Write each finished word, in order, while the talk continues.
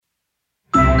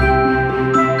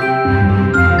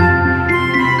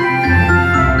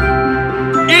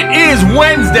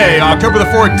Wednesday, October the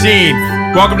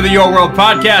 14th. Welcome to the Your World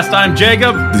Podcast. I'm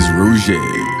Jacob. This is Roger.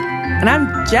 And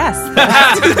I'm Jess.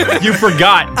 You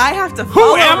forgot. I have to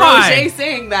follow am Roger I?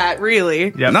 saying that,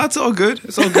 really. Yep. No, it's all good.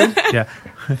 It's all good. Yeah.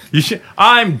 You should.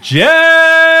 I'm Jess.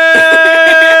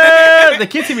 They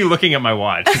can't see me looking at my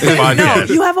watch. It's a No, podcast.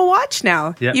 you have a watch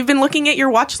now. Yeah. You've been looking at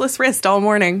your watchless wrist all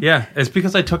morning. Yeah, it's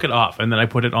because I took it off and then I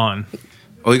put it on.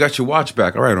 Oh, you got your watch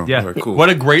back. All right, on. Yeah. All right, cool. What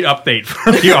a great update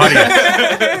for the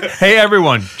audience. Hey,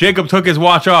 everyone. Jacob took his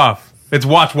watch off. It's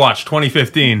Watch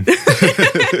 2015.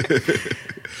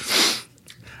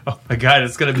 Oh, my God.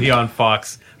 It's going to be on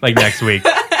Fox like next week.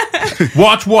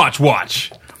 Watch on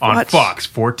Watch. Fox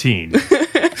 14.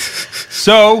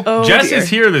 So, Oh, Jess dear. is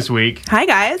here this week. Hi,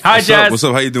 guys. Hi, What's Jess. up? What's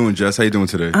up? How you doing, Jess? How you doing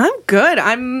today? I'm good.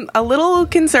 I'm a little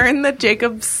concerned that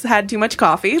Jacob's had too much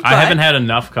coffee. But I haven't had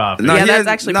enough coffee. Yeah, he that's has-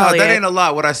 actually nah, probably that it. ain't a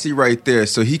lot. What I see right there,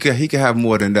 so he could have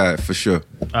more than that for sure.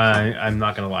 I'm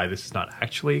not going to lie. This is not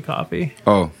actually coffee.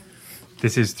 Oh,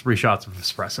 This is 3 shots of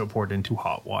espresso poured into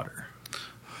hot water.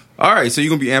 all right. So you're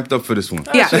gonna be amped up for this one.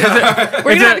 Yeah. We're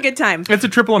going to have a good time. It's a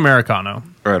triple Americano.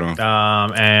 Right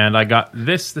on. And I got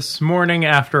this morning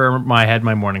after I had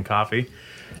my morning coffee.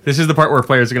 This is the part where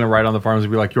players are going to write on the forums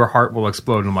and be like, your heart will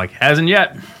explode. And I'm like, hasn't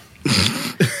yet.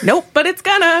 Nope, but it's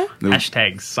gonna. Nope.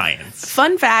 Hashtag science.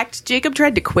 Fun fact, Jacob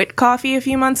tried to quit coffee a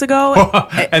few months ago.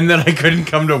 And then I couldn't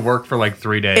come to work for like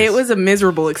 3 days. It was a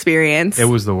miserable experience. It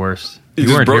was the worst. You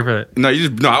just weren't broke- here for it.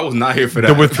 No, I was not here for that.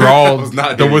 The withdrawal, I was not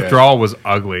the there yet. withdrawal was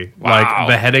ugly. Wow. Like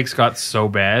the headaches got so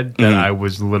bad that I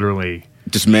was literally,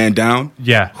 Just man down.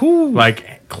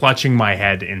 like clutching my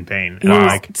head in pain. He And was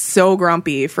like so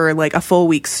grumpy for like a full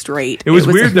week straight. it was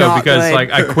weird though not because good.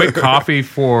 like I quit coffee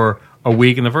for a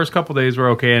week, and the first couple days were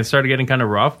okay, and it started getting kind of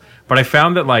rough. But I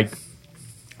found that like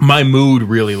my mood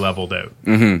really leveled out.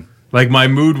 Mm-hmm. Like my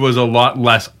mood was a lot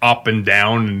less up and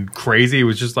down and crazy. It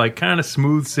was just like kind of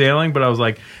smooth sailing. But I was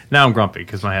like, now I'm grumpy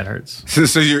because my head hurts.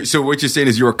 So what you're saying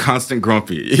is you're a constant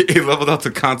grumpy. It leveled out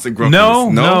to constant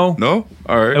grumpiness. No.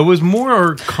 All right. It was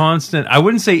more constant. I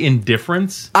wouldn't say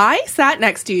indifference. I sat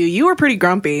next to you. You were pretty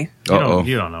grumpy. Uh-oh.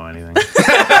 You don't know anything.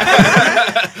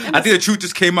 I think the truth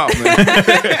just came out,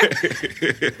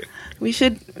 man. We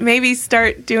should maybe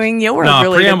start doing your No,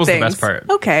 related preamble's the things. best part.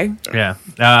 Okay. Yeah.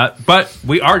 But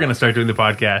we are going to start doing the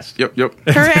podcast. Yep.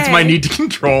 It's Hooray. my need to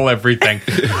control everything.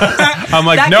 I'm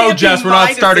like, That no, can't be Jess, we're my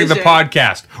not starting the decision."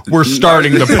 podcast. We're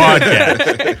starting the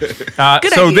podcast.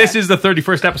 Good So idea. this is the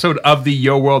 31st episode of the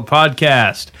Yo World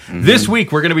Podcast. This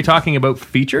week, we're going to be talking about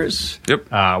features. Yep.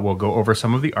 We'll go over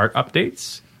some of the art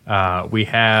updates. We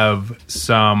have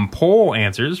some poll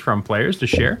answers from players to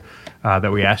share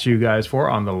that we asked you guys for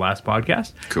on the last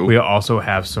podcast. Cool. We also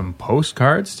have some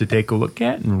postcards to take a look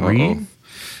at and read.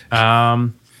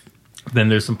 Then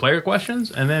there's some player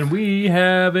questions, and then we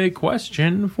have a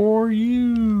question for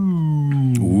you.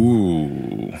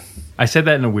 Ooh. I said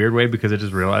that in a weird way because I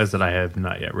just realized that I have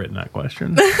not yet written that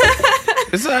question.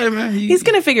 It's all right, man. He's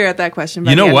going to figure out that question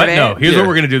by You the know end what? of it. No, here's Yeah. what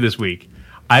we're going to do this week.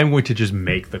 I'm going to just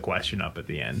make the question up at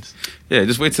the end. Yeah,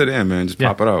 just wait till the end, man. Just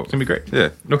pop it out. It's going to be great. Yeah.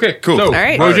 Okay, Cool. So, All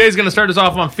right. Roger's going to start us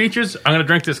off on features. I'm going to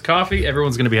drink this coffee.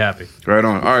 Everyone's going to be happy. Right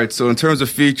on. All right. So in terms of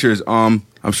features, I'm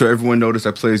sure everyone noticed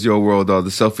I Plays Your World. The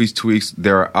selfies tweaks,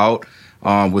 they're out.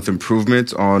 With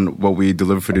improvements on what we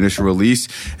delivered for the initial release.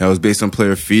 And it was based on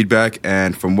player feedback.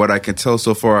 And from what I can tell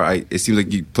so far, it seems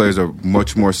like you players are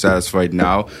much more satisfied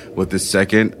now with the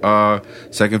second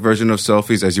version of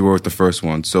selfies as you were with the first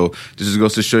one. So this just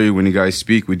goes to show you when you guys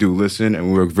speak, we do listen and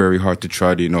we work very hard to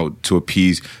try to, to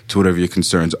appease to whatever your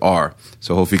concerns are.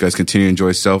 So hopefully you guys continue to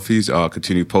enjoy selfies,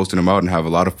 continue posting them out and have a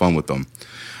lot of fun with them.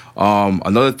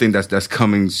 Another thing that's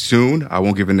coming soon, I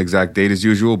won't give an exact date as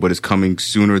usual, but it's coming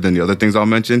sooner than the other things I'll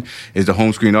mention, is the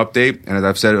home screen update. And as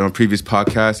I've said on previous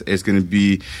podcasts, it's going to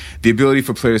be the ability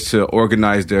for players to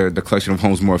organize the collection of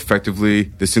homes more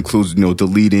effectively. This includes,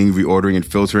 deleting, reordering, and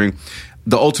filtering.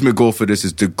 The ultimate goal for this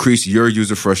is to decrease your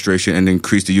user frustration and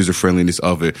increase the user friendliness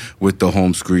of it with the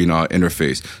home screen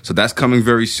interface. So that's coming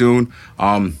very soon.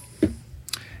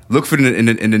 Look for it in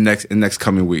the next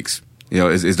coming weeks.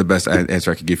 Is the best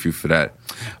answer I could give you for that.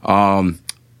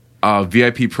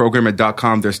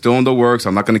 VIPprogram.com, they're still in the works.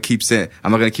 I'm not going to keep saying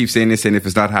this, saying if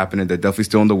it's not happening, they're definitely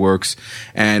still in the works.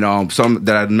 And some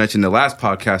that I mentioned in the last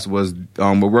podcast was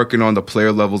we're working on the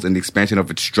player levels and the expansion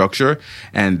of its structure,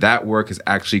 and that work has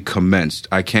actually commenced.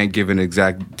 I can't give an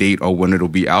exact date or when it'll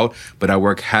be out, but that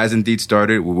work has indeed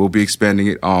started. We will be expanding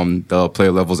it, the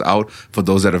player levels out for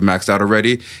those that have maxed out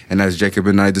already. And as Jacob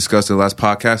and I discussed in the last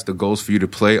podcast, the goal is for you to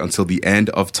play until the end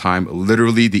of time.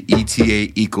 Literally, the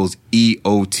ETA equals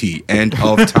EOT. End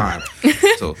of time.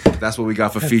 So that's what we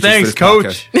got for features. Thanks, for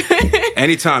this Coach. podcast.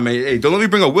 Anytime. Hey, don't let me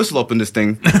bring a whistle up in this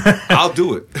thing. I'll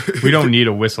do it. We don't need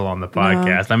a whistle on the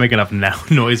podcast. I make enough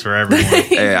noise for everyone.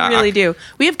 You really do.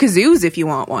 We have kazoos if you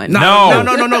want one. No.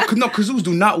 No. Kazoos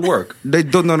do not work. They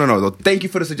don't. No. Thank you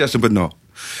for the suggestion, but no.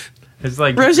 It's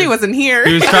like Roger wasn't here.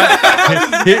 He was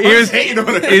trying.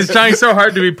 He was trying so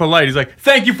hard to be polite. He's like,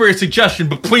 "Thank you for your suggestion,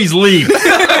 but please leave."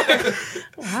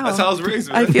 Wow. That's how I was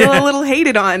raised. Man. I feel a little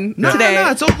hated on today. No,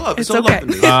 it's all love. It's all okay.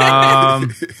 love to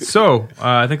me. So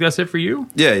I think that's it for you.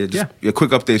 Yeah,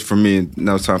 quick updates from me.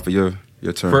 Now it's time for your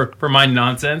turn. For my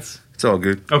nonsense. It's all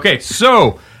good. Okay,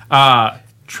 so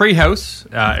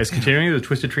Treehouse is continuing. The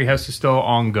Twisted Treehouse is still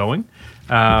ongoing.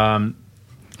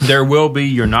 There will be,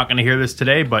 you're not going to hear this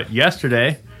today, but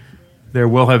yesterday there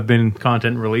will have been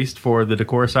content released for the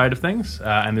decor side of things,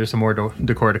 and there's some more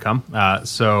decor to come.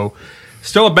 So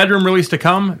still a bedroom release to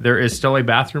come. There is still a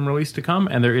bathroom release to come,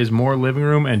 and there is more living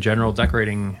room and general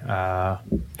decorating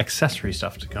accessory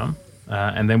stuff to come.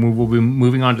 And then we will be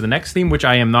moving on to the next theme, which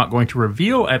I am not going to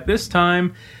reveal at this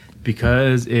time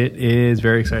because it is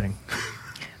very exciting.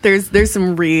 There's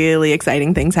some really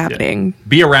exciting things happening. Yeah.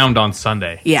 Be around on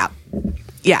Sunday.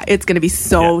 Yeah, it's going to be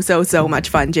so much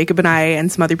fun. Jacob and I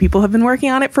and some other people have been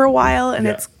working on it for a while, and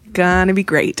it's going to be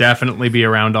great. Definitely be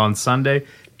around on Sunday.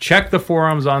 Check the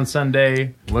forums on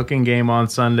Sunday. Look in game on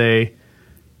Sunday.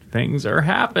 Things are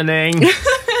happening.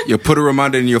 You put a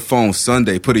reminder in your phone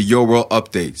Sunday. Put a Your World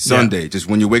update Sunday. Just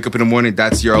when you wake up in the morning,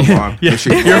 that's your alarm. Yeah.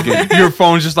 Your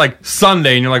phone's just like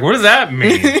Sunday, and you're like, what does that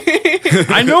mean?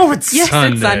 I know it's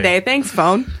Sunday. It's Sunday. Thanks,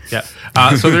 phone. Yeah.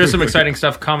 So there's some exciting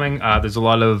stuff coming. There's a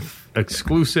lot of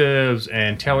exclusives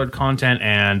and tailored content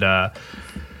and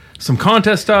some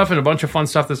contest stuff and a bunch of fun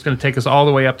stuff that's going to take us all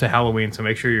the way up to Halloween. So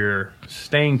make sure you're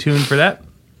staying tuned for that.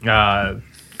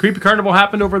 Creepy Carnival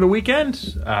happened over the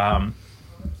weekend.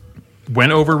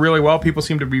 Went over really well. People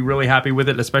seem to be really happy with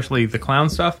it, especially the clown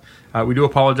stuff. We do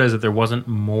apologize that there wasn't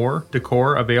more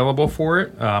decor available for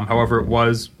it. However, it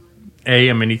was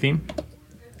a mini theme.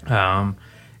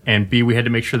 And B, we had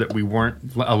to make sure that we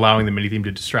weren't allowing the mini theme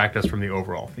to distract us from the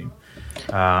overall theme.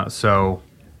 So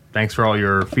thanks for all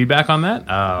your feedback on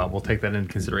that. We'll take that into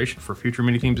consideration for future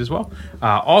mini themes as well.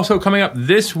 Also coming up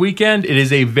this weekend, it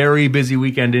is a very busy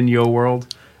weekend in Yo World.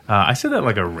 I said that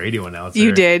like a radio announcer.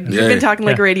 You did. You've been talking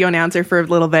like a radio announcer for a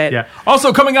little bit. Yeah.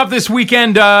 Also coming up this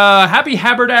weekend, Happy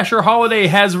Haberdasher Holiday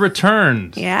has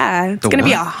returned. Yeah. It's going to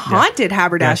be a haunted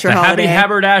Haberdasher holiday. Happy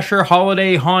Haberdasher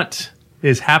Holiday Haunt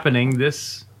is happening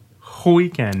this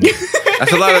weekend.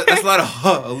 That's a lot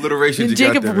of alliteration.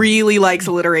 Jacob really likes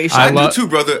alliteration. I do too,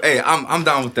 brother. Hey, I'm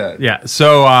down with that. Yeah.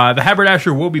 So the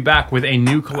Haberdasher will be back with a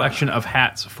new collection of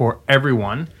hats for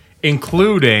everyone,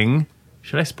 including.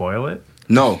 Should I spoil it?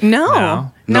 No,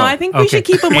 I think we should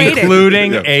keep them waiting.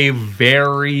 Including a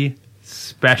very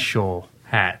special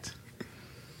hat.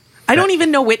 I don't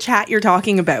even know which hat you're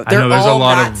talking about. They're all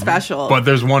that special. But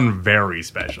there's one very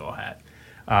special hat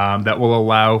that will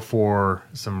allow for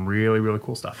some really, really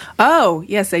cool stuff. Oh,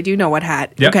 yes, I do know what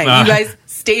hat. Yep. Okay, you guys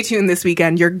stay tuned this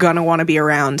weekend. You're going to want to be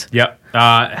around. Yep.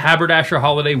 Haberdasher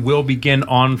Holiday will begin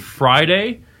on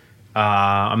Friday.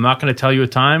 I'm not going to tell you a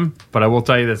time, but I will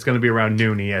tell you that it's going to be around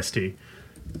noon EST.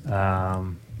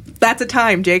 That's a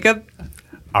time, Jacob.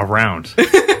 Around.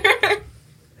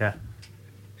 Yeah.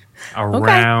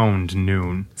 Around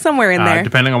noon. Somewhere in there.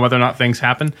 Depending on whether or not things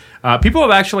happen. People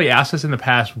have actually asked us in the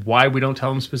past why we don't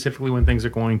tell them specifically when things are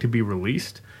going to be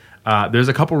released. There's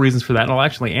a couple reasons for that, and I'll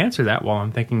actually answer that while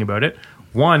I'm thinking about it.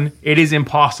 One, it is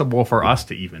impossible for us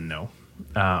to even know.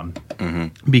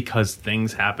 Because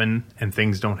things happen and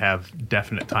things don't have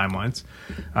definite timelines.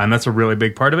 And that's a really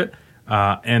big part of it.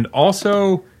 And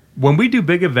also, when we do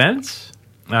big events,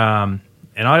 and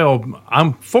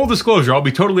I'm full disclosure, I'll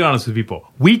be totally honest with people.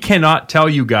 We cannot tell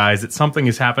you guys that something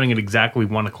is happening at exactly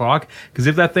 1 o'clock, because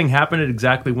if that thing happened at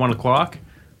exactly 1 o'clock,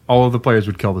 all of the players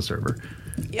would kill the server.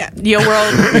 Yeah, Yo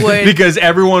World would because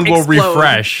everyone will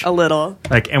refresh a little.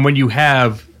 And when you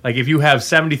have if you have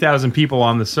 70,000 people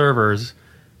on the servers,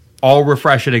 all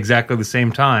refresh at exactly the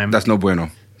same time. That's no bueno.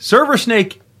 Server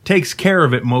Snake takes care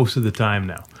of it most of the time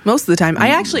now. Most of the time.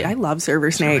 I love Server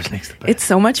Snake. It's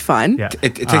so much fun. Yeah.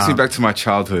 It takes me back to my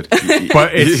childhood.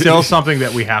 But it's still something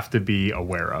that we have to be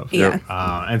aware of. Yeah.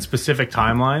 And specific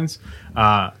timelines.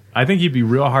 I think you'd be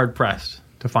real hard pressed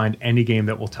to find any game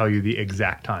that will tell you the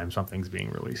exact time something's being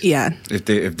released. Yeah. If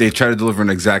they try to deliver an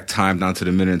exact time down to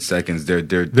the minute and seconds, they're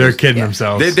kidding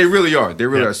themselves. They really are. They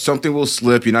really are. Something will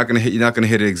slip. You're not gonna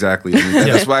hit it exactly. I mean,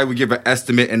 that's why we give an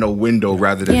estimate and a window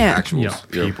rather than actuals.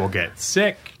 People get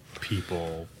sick.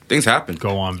 Things happen.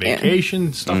 Go on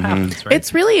vacation. Stuff happens. Right?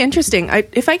 It's really interesting.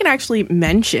 If I can actually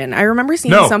mention, I remember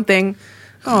seeing something.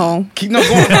 Oh.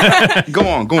 Go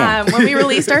on. When we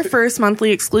released our first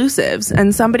monthly exclusives,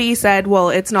 and somebody said, well,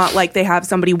 it's not like they have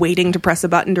somebody waiting to press a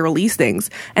button to release things.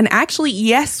 And actually,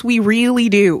 yes, we really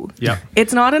do. Yeah.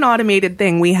 It's not an automated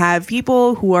thing. We have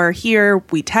people who are here,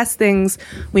 we test things,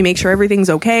 we make sure everything's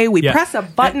okay, we press a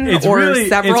button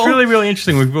several. It's really, really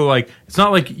interesting when people like, it's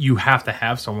not like you have to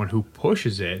have someone who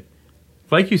pushes it.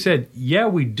 Like you said, yeah,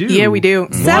 we do. Yeah, we do.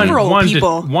 Several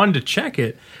people. One to check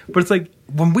it. But it's like,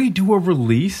 when we do a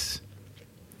release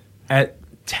at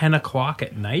 10 o'clock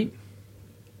at night,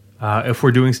 if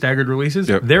we're doing staggered releases,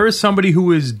 there is somebody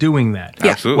who is doing that.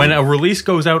 Yeah. Absolutely. When a release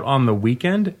goes out on the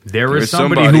weekend, there is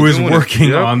somebody who is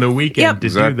working on the weekend to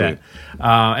do that.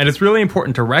 And it's really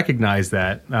important to recognize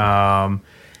that.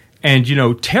 And, you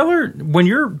know, tailor, when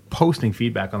you're posting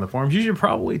feedback on the forums, you should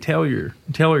probably tailor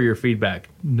your feedback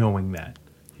knowing that,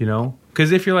 you know?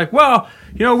 Because if you're like, well,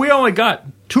 you know, we only got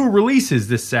 2 releases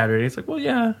this Saturday. It's like, well,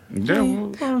 yeah.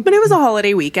 But it was a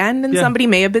holiday weekend, and somebody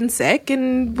may have been sick,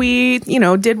 and we, you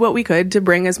know, did what we could to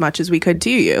bring as much as we could to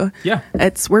you. Yeah.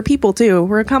 We're people, too.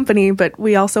 We're a company, but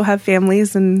we also have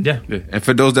families. And And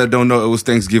for those that don't know, it was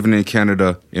Thanksgiving in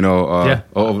Canada, you know,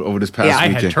 over this past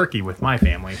weekend. I had turkey with my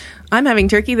family. I'm having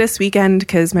turkey this weekend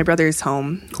because my brother's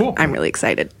home. Cool. I'm really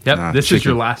excited. Yep. This is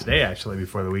your last day, actually,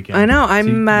 before the weekend. I know. So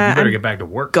you better get back to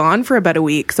work. Gone for about a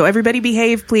week, so everybody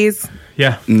behave, please.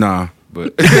 Yeah. Nah,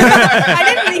 but I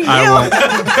didn't mean you.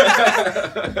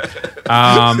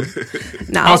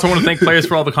 I also want to thank players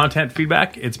for all the content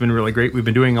feedback. It's been really great. We've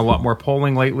been doing a lot more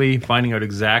polling lately, finding out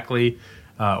exactly.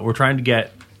 We're trying to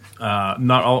get,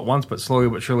 not all at once, but slowly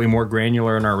but surely more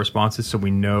granular in our responses so we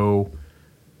know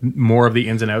more of the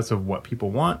ins and outs of what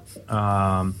people want.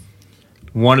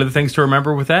 One of the things to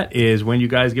remember with that is when you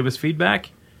guys give us feedback,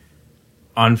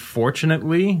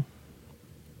 unfortunately,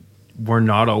 we're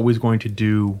not always going to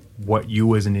do what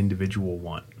you as an individual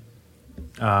want.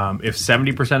 If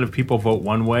 70% of people vote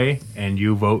one way and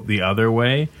you vote the other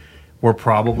way, we're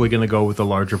probably going to go with the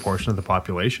larger portion of the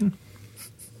population.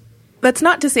 That's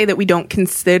not to say that we don't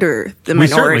consider the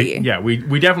minority.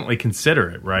 We definitely consider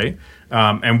it, right?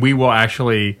 And we will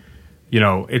actually, you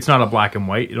know, it's not a black and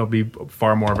white. It'll be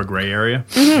far more of a gray area.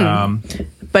 Mm-hmm.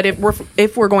 But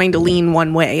if we're going to lean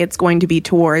one way, it's going to be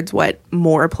towards what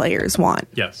more players want.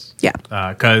 Yes. Yeah.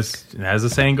 Because as the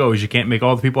saying goes, you can't make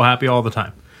all the people happy all the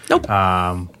time. Nope.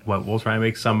 We'll try and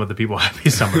make some of the people happy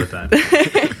some of the time.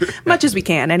 Much as we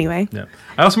can, anyway. Yeah.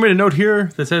 I also made a note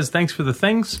here that says, thanks for the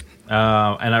things.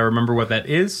 And I remember what that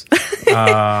is.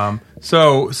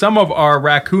 So some of our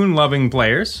raccoon-loving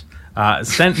players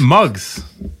sent mugs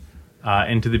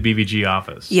into the BVG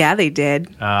office. Yeah, they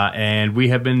did. And we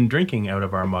have been drinking out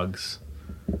of our mugs.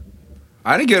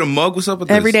 I didn't get a mug. What's up with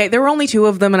this? Every day. There were only 2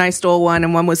 of them, and I stole one,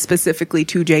 and one was specifically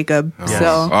to Jacob. Oh. So,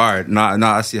 all right. Nah,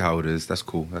 I see how it is. That's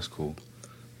cool.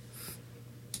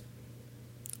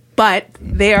 But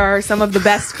they are some of the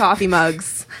best coffee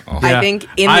mugs, I think,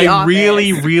 in the office. I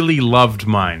really, really loved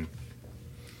mine.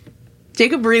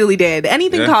 Jacob really did.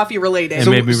 Anything coffee related. It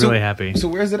made me really happy. So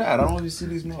where's it at? I don't even see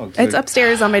these mugs. It's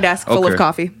upstairs on my desk full of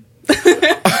coffee.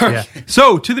 Yeah.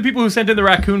 So, to the people who sent in the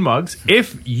raccoon mugs,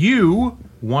 if you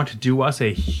want to do us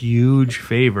a huge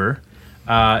favor,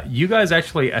 you guys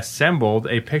actually assembled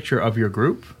a picture of your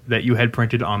group that you had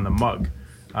printed on the mug.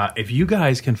 If you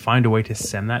guys can find a way to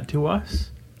send that to us,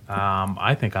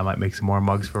 I think I might make some more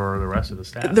mugs for the rest of the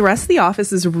staff. The rest of the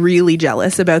office is really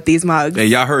jealous about these mugs. Yeah,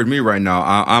 y'all heard me right now.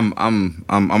 I'm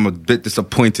a bit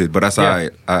disappointed, but that's all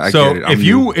right. I so get it.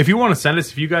 If you want to send us,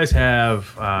 if you guys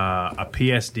have a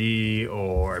PSD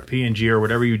or a PNG or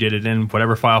whatever you did it in,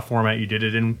 whatever file format you did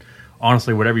it in,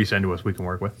 honestly, whatever you send to us, we can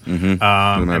work with. Mm-hmm.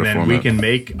 And then we can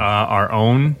make our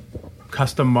own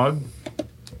custom mug,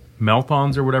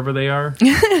 melt-ons or whatever they are.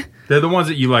 They're the ones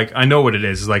that you like. I know what it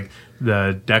is. It's like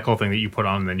the decal thing that you put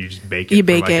on and then you just bake it. You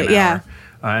bake it, yeah.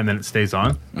 And then it stays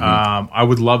on. Mm-hmm. I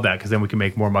would love that because then we can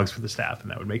make more mugs for the staff and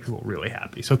that would make people really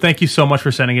happy. So thank you so much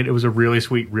for sending it. It was a really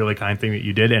sweet, really kind thing that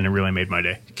you did and it really made my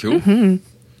day. Cool. Mm-hmm.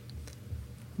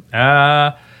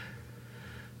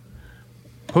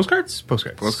 Postcards.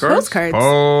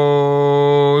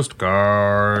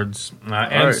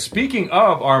 And speaking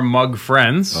of our mug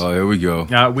friends, here we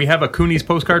go. We have a Coonies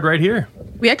postcard right here.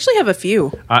 We actually have a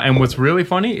few. And what's really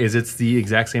funny is it's the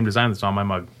exact same design that's on my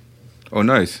mug. Oh,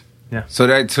 nice. Yeah. So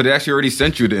they actually already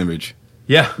sent you the image.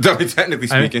 Yeah. Technically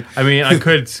speaking. I mean, I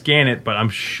could scan it, but I'm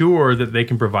sure that they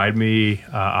can provide me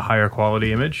a higher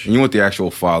quality image. And you want the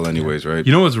actual file anyways, right?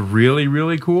 You know what's really,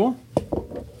 really cool?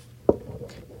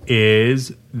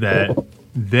 Is that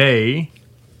they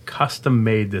custom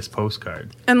made this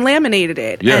postcard. And laminated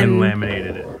it. Yeah. And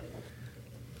laminated it.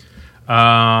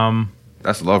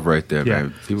 That's love right there, Yeah.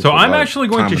 man. People So put a I'm lot of actually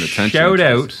going time to and attention shout into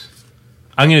out. this.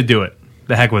 I'm going to do it.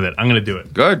 The heck with it. I'm going to do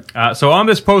it. Good. So on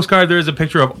this postcard, there is a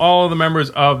picture of all the members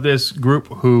of this group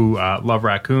who love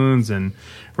raccoons and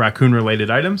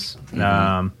raccoon-related items.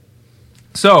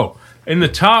 So in the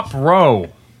top row,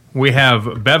 we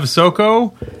have Bev Soko,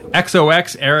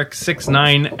 XOX Eric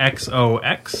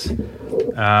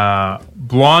 69XOX,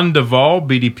 Blonde Duvall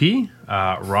BDP,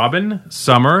 Robin,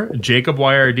 Summer, Jacob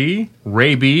YRD,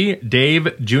 Ray B, Dave,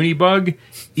 Junibug,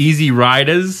 Easy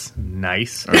Riders,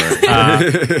 nice,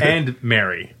 and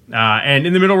Mary. And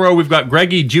in the middle row, we've got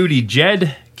Greggy, Judy,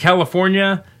 Jed,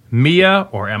 California, Mia,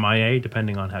 or MIA,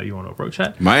 depending on how you want to approach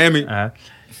that. Miami.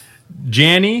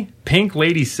 Janny, Pink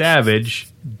Lady Savage,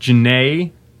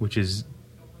 Janae, which is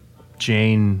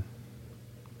Jane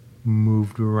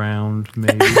moved around,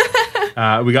 maybe.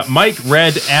 We got Mike,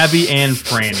 Red, Abby, and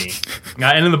Franny.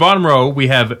 And in the bottom row, we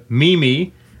have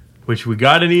Mimi, which we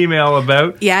got an email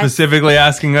about, specifically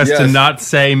asking us to not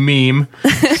say meme.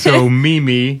 So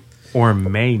Mimi or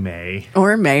May May.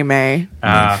 Or May May.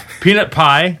 Peanut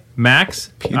Pie,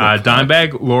 Max,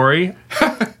 Dimebag, Lori,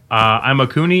 I'm a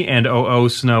Cooney, and OO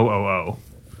Snow OO.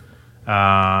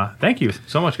 Thank you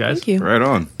so much, guys. Thank you. Right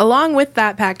on. Along with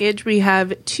that package, we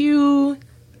have 2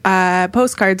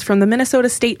 postcards from the Minnesota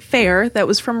State Fair that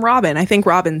was from Robin. I think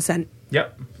Robin sent.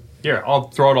 Yep. Here, I'll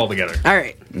throw it all together. All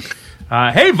right.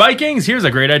 Hey, Vikings, here's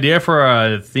a great idea for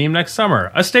a theme next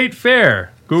summer. A state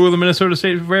fair. Google the Minnesota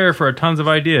State Fair for tons of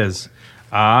ideas.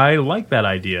 I like that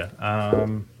idea.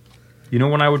 You know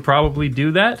when I would probably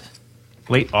do that?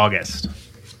 Late August.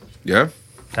 Yeah.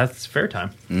 That's fair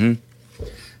time.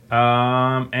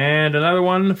 And another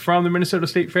one from the Minnesota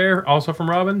State Fair, also from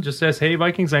Robin, just says, hey,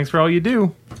 Vikings, thanks for all you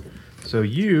do. So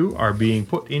you are being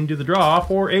put into the draw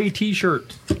for a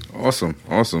T-shirt. Awesome.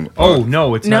 Oh,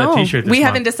 no, it's not a T-shirt this we month.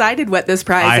 haven't decided what this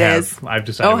prize is. I've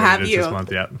decided what have it is you? this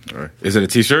month, yeah. All right. Is it a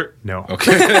T-shirt? No.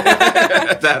 Okay.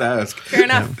 That ask. Fair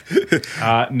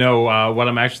enough. No, what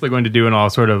I'm actually going to do, and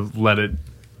I'll sort of let it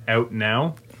out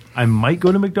now, I might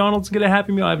go to McDonald's and get a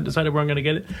Happy Meal. I haven't decided where I'm going to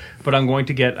get it. But I'm going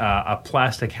to get a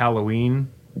plastic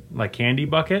Halloween candy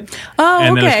bucket. Oh,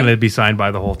 and then it's okay. going to be signed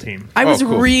by the whole team. I was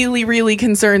cool. really, really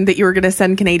concerned that you were going to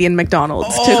send Canadian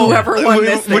McDonald's to whoever won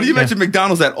this thing. When you mentioned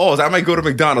McDonald's at all, I might go to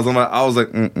McDonald's. I was like,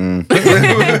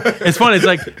 It's funny. It's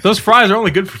like, those fries are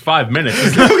only good for 5 minutes.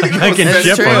 I can That's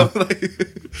ship true.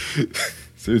 them.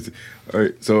 Seriously. All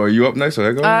right. So are you up next? Or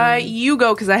I go? You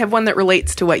go, because I have one that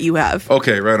relates to what you have.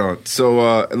 Okay, right on.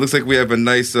 So it looks like we have a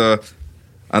nice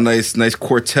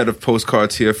quartet of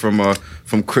postcards here from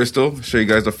Crystal. I'll show you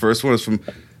guys the first one. It's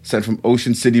sent from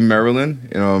Ocean City, Maryland.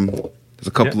 There's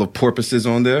a couple of porpoises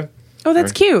on there. Oh,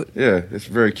 that's cute. Yeah, it's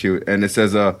very cute. And it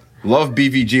says, love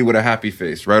BVG with a happy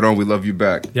face. Right on, we love you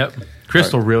back. Yep.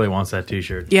 Crystal really wants that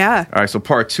T-shirt. Yeah. All right, so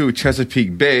part 2,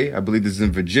 Chesapeake Bay. I believe this is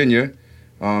in Virginia.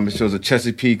 It shows a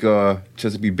Chesapeake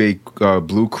Bay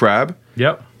blue crab.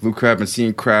 Yep. Blue crab, and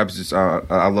seeing crabs, just,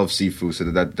 I love seafood, so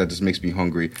that just makes me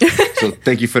hungry. So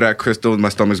thank you for that, Crystal. My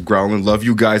stomach's growling. Love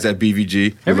you guys at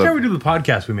BVG. Every time we do the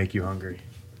podcast, we make you hungry.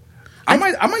 I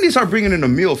might need to start bringing in a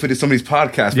meal for some of these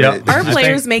podcasts. Yep. Man. Our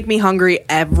players make me hungry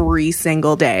every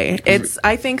single day.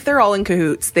 I think they're all in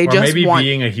cahoots. They Or just maybe want.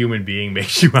 being a human being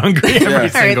makes you hungry every All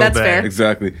right, single that's day. fair.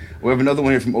 Exactly. We have another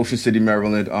one here from Ocean City,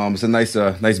 Maryland. It's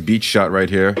a nice beach shot right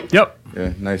here. Yep.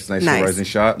 Yeah, nice horizon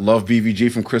shot. Love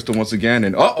BVG from Crystal once again.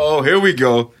 And here we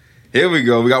go. We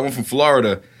got one from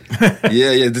Florida.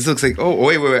 yeah. This looks like. Oh,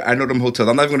 wait. I know them hotels.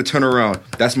 I'm not even going to turn around.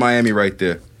 That's Miami right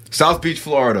there. South Beach,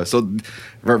 Florida. So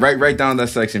right down that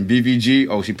section. BVG.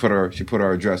 Oh, she put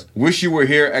our address. Wish you were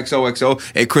here.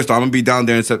 XOXO. Hey, Crystal, I'm gonna be down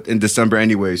there in December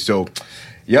anyway. So,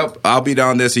 yep, I'll be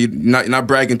down there. So you're not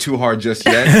bragging too hard just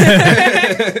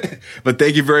yet. But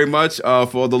thank you very much for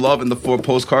all the love and the 4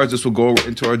 postcards. This will go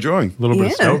into our drawing. A little bit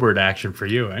of Yeah. snowbird action for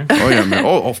you, eh? Oh yeah, man.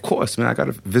 Oh, of course, man. I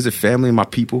gotta visit family and my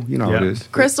people. You know how it Yeah. is.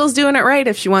 Crystal's doing it right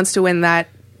if she wants to win that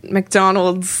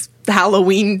McDonald's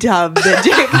Halloween tub that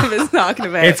Jacob is talking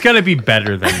about. It's going to be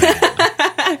better than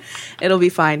that. It'll be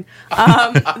fine.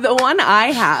 The one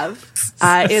I have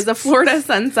is a Florida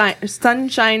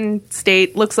Sunshine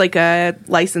State. Looks like a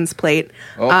license plate.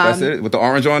 Oh, that's it with the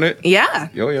orange on it. Yeah.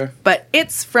 Oh yeah. But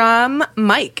it's from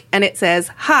Mike, and it says,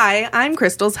 "Hi, I'm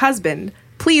Crystal's husband.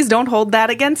 Please don't hold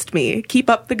that against me. Keep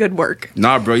up the good work."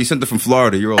 Nah, bro, you sent it from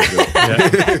Florida. You're all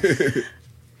good.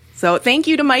 So thank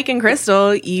you to Mike and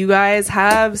Crystal. You guys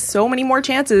have so many more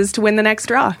chances to win the next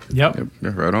draw. Yep.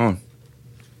 Yeah, right on.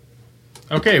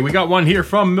 Okay, we got one here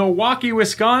from Milwaukee,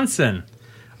 Wisconsin.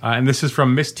 And this is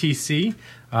from Miss TC.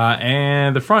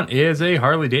 And the front is a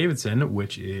Harley Davidson,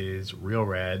 which is real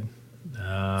rad.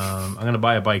 I'm going to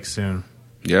buy a bike soon.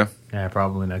 Yeah. Yeah,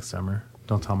 probably next summer.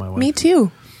 Don't tell my wife. Me too.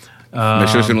 Make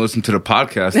sure she don't listen to the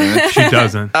podcast, man. She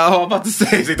doesn't. Oh, I'm about to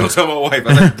say, don't tell my wife.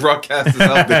 I like broadcast this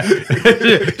out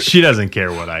there. She doesn't care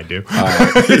what I do.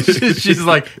 Right. She's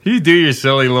like, you do your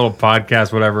silly little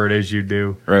podcast, whatever it is you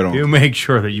do. Right on. You make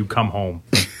sure that you come home.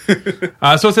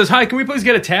 So it says, hi, can we please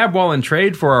get a tab wall and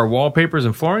trade for our wallpapers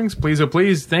and floorings? Please, oh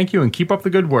please. Thank you, and keep up the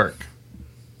good work.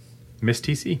 Miss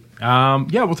TC.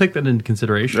 Yeah, we'll take that into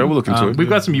consideration. Yeah, we'll look into it. We've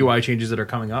got some UI changes that are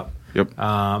coming up. Yep.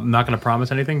 I'm not going to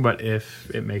promise anything, but if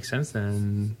it makes sense,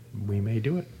 then we may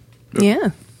do it.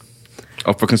 Yeah.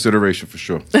 Up for consideration, for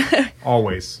sure.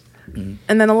 Always. And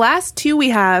then the last two we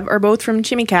have are both from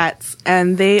Chimmy Cats,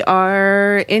 and they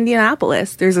are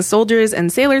Indianapolis. There's a Soldiers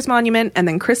and Sailors Monument, and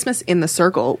then Christmas in the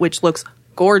Circle, which looks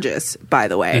gorgeous, by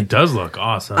the way. It does look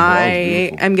awesome.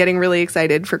 I am getting really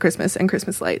excited for Christmas and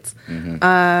Christmas lights.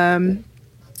 And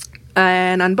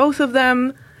on both of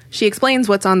them, she explains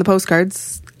what's on the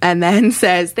postcards and then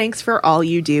says, thanks for all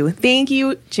you do. Thank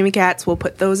you, Jimmy Cats. We'll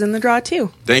put those in the draw,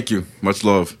 too. Thank you. Much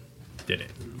love. Did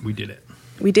it. We did it.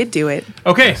 We did do it.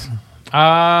 Okay.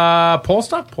 Poll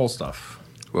stuff.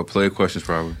 Well, player questions,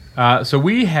 probably. So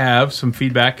we have some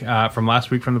feedback from last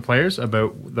week from the players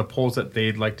about the polls that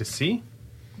they'd like to see.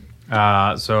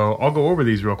 So I'll go over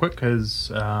these real quick because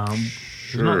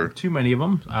there's not too many of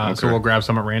them. So we'll grab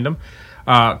some at random.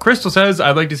 Crystal says,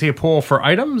 I'd like to see a poll for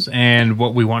items and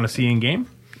what we want to see in game.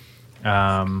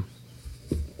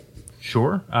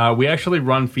 Sure. We actually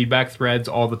run feedback threads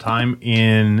all the time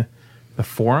in the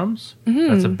forums.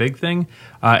 That's a big thing.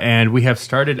 And we have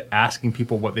started asking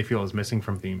people what they feel is missing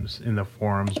from themes in the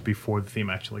forums before the theme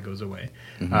actually goes away.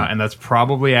 And that's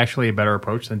probably actually a better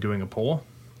approach than doing a poll.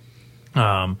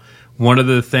 One of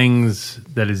the things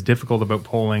that is difficult about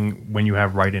polling when you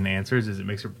have write-in answers is it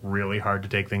makes it really hard to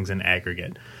take things in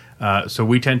aggregate. So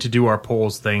we tend to do our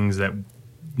polls things that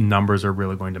numbers are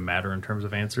really going to matter in terms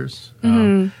of answers.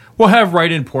 We'll have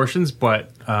write-in portions,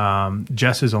 but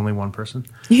Jess is only one person.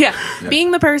 Yeah. Being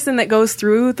the person that goes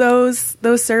through those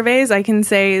surveys, I can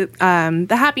say the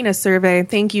happiness survey,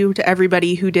 thank you to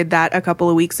everybody who did that a couple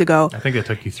of weeks ago. I think it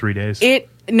took you 3 days.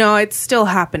 No, it's still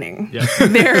happening.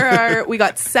 Yeah. We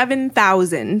got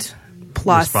 7,000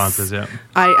 plus responses. Yeah,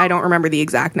 I don't remember the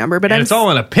exact number, but it's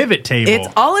all in a pivot table. It's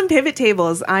all in pivot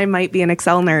tables. I might be an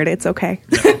Excel nerd. It's okay.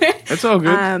 That's all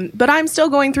good. But I'm still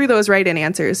going through those write-in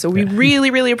answers, so we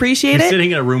really, really appreciate You're it.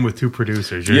 sitting in a room with two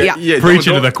producers. You're Yeah.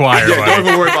 preaching to the choir. Don't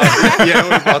even worry about that. Don't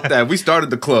worry about that. We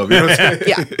started the club. You know what I'm saying?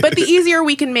 Yeah, but the easier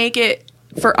we can make it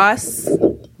for us,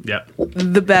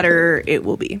 the better it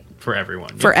will be. For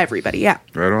everyone. For everybody, yeah.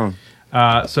 Right on.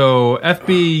 So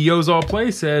FB Yozall Play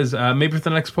says, maybe for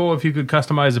the next poll, if you could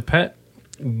customize a pet,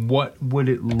 what would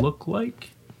it look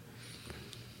like?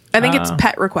 I think it's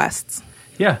pet requests.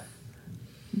 Yeah.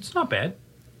 It's not bad.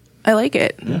 I like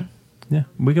it. Yeah.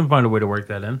 We can find a way to work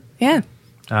that in. Yeah.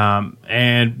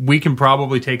 And we can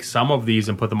probably take some of these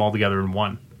and put them all together in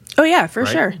one. Oh, yeah, for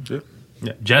Right? sure.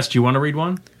 Yeah. Jess, do you want to read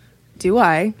one? Do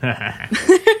I?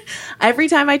 Every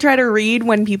time I try to read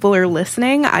when people are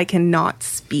listening, I cannot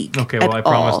speak. Okay, well, I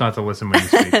promise not to listen when you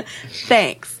speak.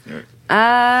 Thanks.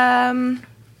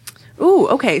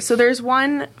 Okay. So there's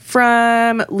one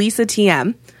from Lisa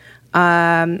TM.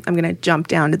 I'm going to jump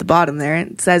down to the bottom there.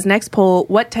 It says, next poll,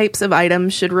 what types of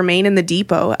items should remain in the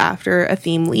depot after a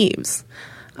theme leaves?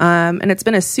 And it's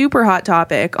been a super hot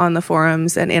topic on the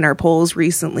forums and in our polls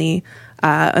recently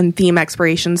on theme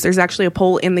expirations. There's actually a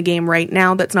poll in the game right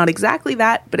now that's not exactly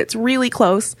that, but it's really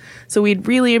close. So we'd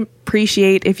really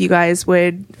appreciate if you guys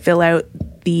would fill out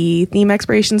the theme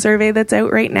expiration survey that's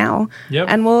out right now. Yep.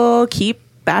 And we'll keep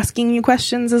asking you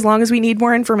questions as long as we need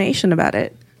more information about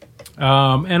it.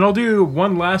 And I'll do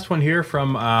one last one here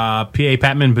from PA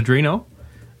Patman Padrino.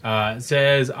 It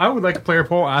says, I would like a player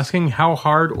poll asking how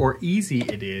hard or easy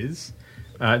it is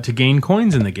to gain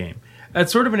coins in the game.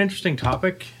 That's sort of an interesting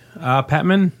topic,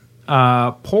 Patman.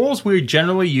 Polls we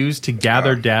generally use to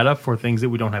gather data for things that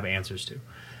we don't have answers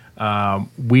to.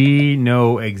 We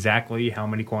know exactly how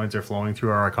many coins are flowing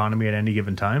through our economy at any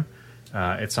given time.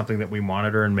 It's something that we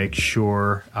monitor and make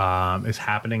sure is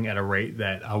happening at a rate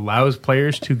that allows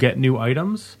players to get new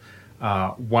items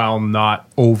while not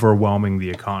overwhelming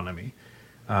the economy.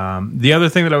 The other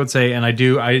thing that I would say, and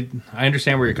I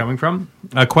understand where you're coming from,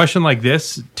 a question like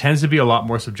this tends to be a lot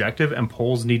more subjective, and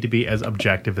polls need to be as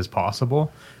objective as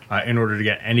possible in order to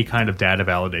get any kind of data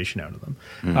validation out of them.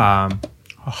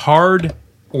 Hard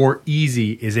or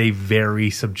easy is a very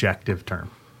subjective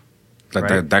term.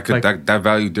 That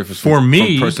value differs from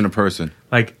person to person.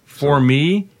 For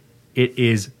me, it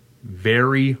is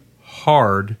very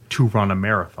hard to run a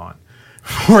marathon.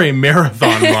 For a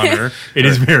marathon runner, it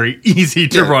is very easy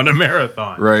to run a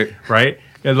marathon. Right. Right?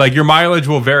 Like your mileage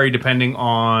will vary depending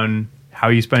on how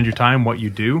you spend your time, what you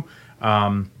do.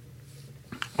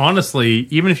 Honestly,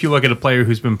 even if you look at a player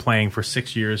who's been playing for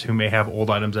 6 years, who may have old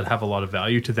items that have a lot of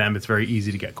value to them, it's very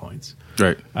easy to get coins.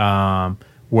 Right.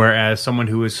 Whereas someone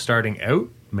who is starting out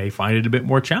may find it a bit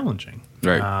more challenging.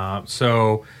 Right.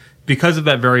 So because of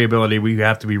that variability, we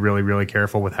have to be really, really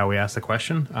careful with how we ask the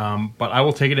question. But I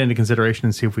will take it into consideration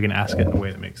and see if we can ask it in a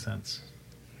way that makes sense.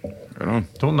 Right on.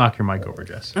 Don't knock your mic over,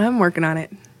 Jess. I'm working on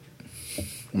it.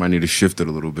 Might need to shift it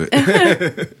a little bit.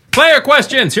 Player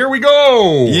questions. Here we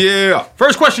go. Yeah.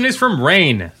 First question is from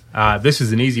Rain. This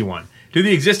is an easy one. Do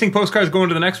the existing postcards go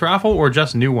into the next raffle or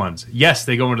just new ones? Yes,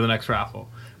 they go into the next raffle.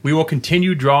 We will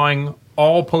continue drawing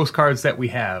all postcards that we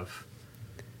have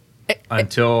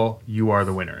until you are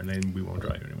the winner, and then we won't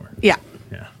draw you anymore. Yeah.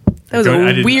 Yeah. That was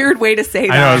a weird way to say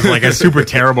that. I know, it's like a super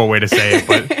terrible way to say it,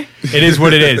 but it is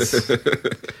what it is.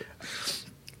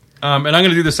 And I'm going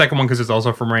to do the second one because it's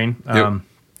also from Rain. Yep.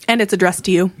 And it's addressed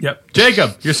to you. Yep.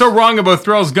 Jacob, you're so wrong about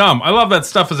Thrills Gum. I love that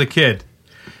stuff as a kid.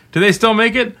 Do they still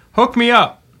make it? Hook me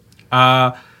up.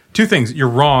 Two things. You're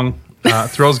wrong.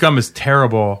 Thrills Gum is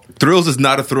terrible. Thrills is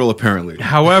not a thrill, apparently.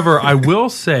 However, I will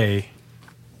say,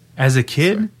 as a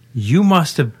kid, you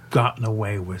must have gotten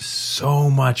away with so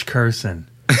much cursing.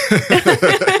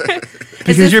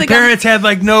 Because your parents had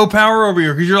like no power over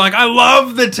you because you're like, I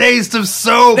love the taste of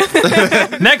soap.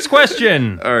 Next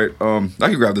question. All right. I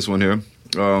can grab this one here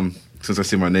since I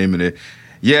see my name in it.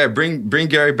 Yeah, bring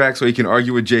Gary back so he can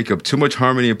argue with Jacob. Too much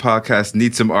harmony in podcast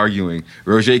needs some arguing.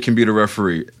 Roger can be the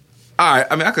referee. All right.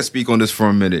 I mean, I could speak on this for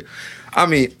a minute. I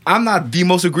mean, I'm not the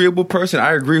most agreeable person.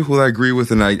 I agree with what I agree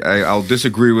with, and I'll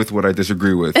disagree with what I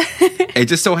disagree with. It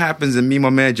just so happens that me and my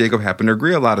man Jacob happen to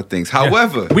agree a lot of things.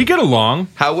 However, we get along.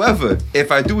 However,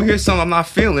 if I do hear something I'm not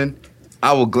feeling,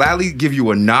 I will gladly give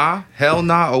you a nah, hell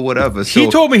nah, or whatever. So, he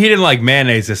told me he didn't like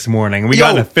mayonnaise this morning, and we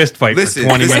got in a fist fight for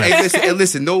 20 minutes.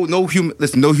 Listen, no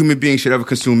human being should ever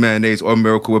consume mayonnaise or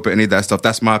Miracle Whip or any of that stuff.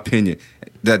 That's my opinion.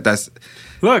 That's.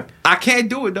 Look, I can't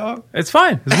do it, dog. It's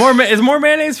fine. It's more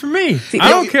mayonnaise for me. I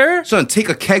don't care. Son, take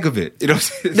a keg of it. You know,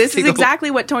 this is exactly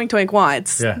what Toink Toink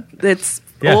wants. Yeah. It's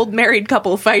old married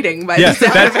couple fighting by yeah, the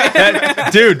sound of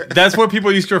it. Dude, that's what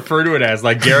people used to refer to it as.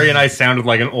 Like, Gary and I sounded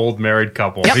like an old married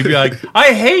couple. Yep. He'd be like,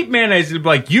 I hate mayonnaise. He'd be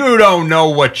like, you don't know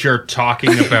what you're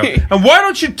talking about. And why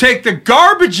don't you take the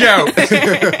garbage out?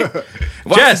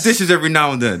 Wash the dishes every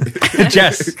now and then.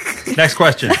 Jess, next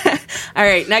question. All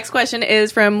right, next question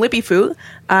is from Lippy Foo.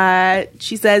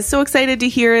 She says, so excited to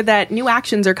hear that new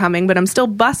actions are coming, but I'm still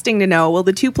busting to know, will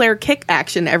the 2-player kick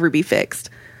action ever be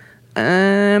fixed?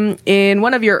 In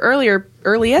one of your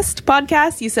earliest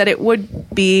podcasts, you said it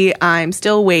would be. I'm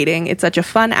still waiting. It's such a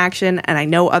fun action, and I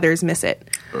know others miss it.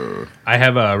 I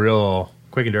have a real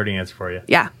quick and dirty answer for you.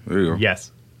 Yeah. There you go.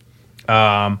 Yes.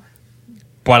 But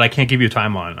I can't give you a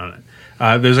timeline on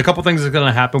it. There's a couple things that's going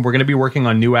to happen. We're going to be working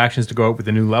on new actions to go out with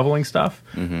the new leveling stuff.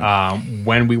 Mm-hmm.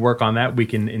 When we work on that, we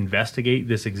can investigate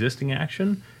this existing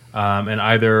action, and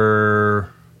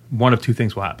either one of two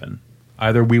things will happen.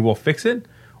 Either we will fix it,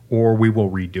 or we will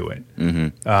redo it.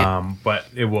 Mm-hmm. But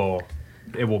it will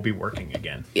be working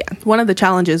again. Yeah. One of the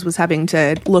challenges was having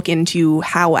to look into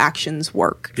how actions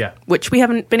work. Yeah. Which we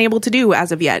haven't been able to do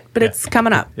as of yet, but it's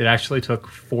coming up. It actually took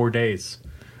 4 days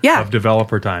Yeah. of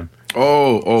developer time.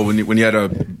 Oh, when you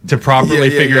had to properly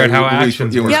figure out how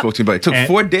actions work. Spoke to me about it. It took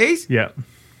 4 days? Yeah.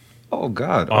 Oh,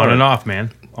 God. On and off,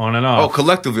 man. On and off. Oh,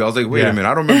 collectively. I was like, wait a minute.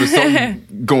 I don't remember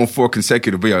something going 4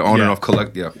 consecutive, but on and off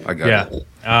collect. Yeah, I got it.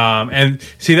 And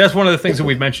see, that's one of the things that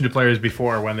we've mentioned to players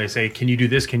before when they say, can you do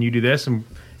this? Can you do this? And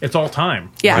it's all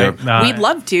time. Yeah. Right? We'd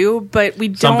love to, but we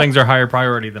don't. Some things are higher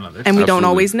priority than others. And we don't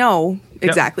always know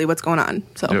exactly what's going on.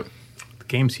 So. Yep. The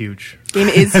game's huge. Game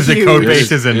is huge. The code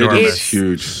base is enormous. It's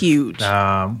huge. Huge.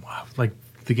 Like,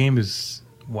 the game is...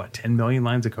 10 million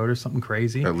lines of code or something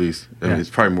crazy? At least. I mean, it's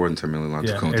probably more than 10 million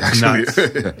lines of code. It's nuts.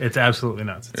 It's absolutely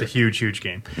nuts. It's a huge, huge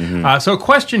game. Mm-hmm. So a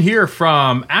question here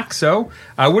from Axo.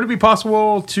 Would it be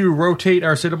possible to rotate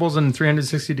our sitables in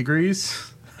 360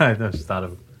 degrees? I just thought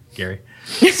of Gary.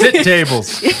 Sit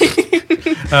tables.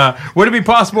 Would it be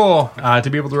possible to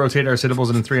be able to rotate our sitables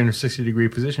in a 360 degree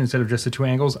position instead of just the 2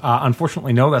 angles?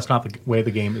 Unfortunately, no. That's not the way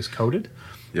the game is coded.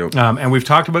 Yep. And we've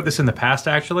talked about this in the past,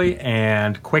 actually.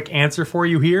 And quick answer for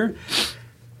you here.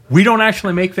 We don't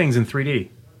actually make things in 3D.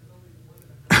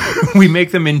 We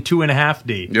make them in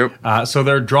 2.5D. Yep. So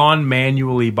they're drawn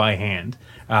manually by hand.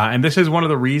 And this is one of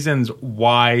the reasons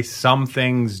why some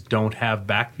things don't have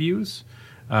back views.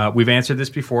 We've answered this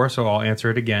before, so I'll answer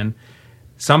it again.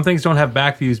 Some things don't have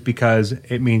back views because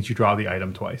it means you draw the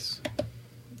item twice.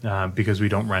 Because we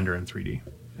don't render in 3D.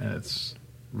 And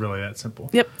really that simple.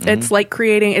 Yep. It's like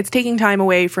it's taking time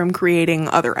away from creating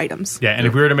other items. Yeah, and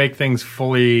if we were to make things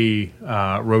fully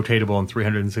rotatable in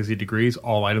 360 degrees,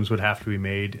 all items would have to be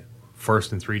made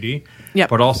first in 3D. Yep.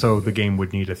 But also the game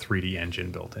would need a 3D engine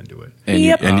built into it, And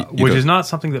Yep. which is not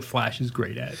something that Flash is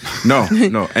great at. No,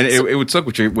 and it would suck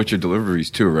with your deliveries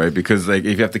too, right? Because like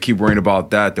if you have to keep worrying about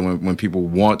that, then when people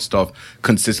want stuff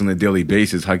consistently on a daily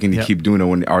basis, how can you Yep. keep doing it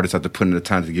when the artists have to put in the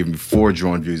time to give you 4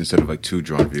 drawn views instead of like 2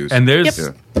 drawn views? And there's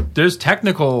Yep. there's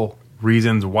technical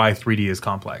reasons why 3D is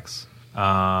complex.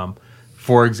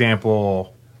 For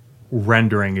example,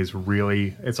 rendering is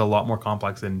it's a lot more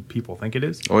complex than people think it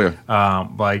is. Oh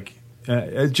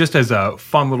yeah, Just as a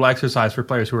fun little exercise for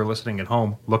players who are listening at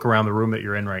home, look around the room that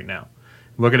you're in right now.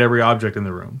 Look at every object in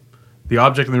the room. The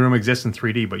object in the room exists in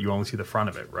 3D, but you only see the front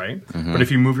of it, right? But if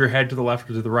you move your head to the left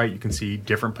or to the right, you can see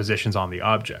different positions on the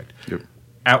object. Yep.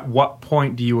 At what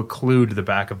point do you occlude the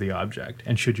back of the object?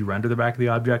 And should you render the back of the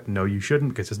object? No, you shouldn't,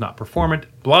 because it's not performant.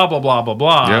 Blah, blah, blah, blah,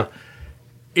 blah. Yep.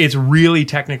 It's really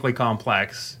technically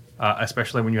complex.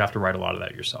 Especially when you have to write a lot of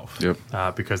that yourself.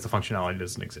 Yep. Because the functionality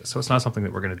doesn't exist. So it's not something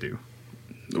that we're going to do.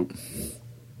 Nope.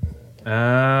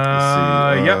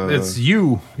 Yep, it's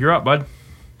you. You're up, bud.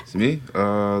 It's me.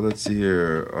 Let's see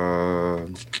here.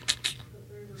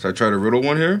 So I try to riddle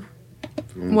one here.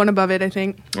 One above it, I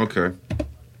think. Okay.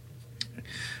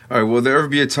 All right. Will there ever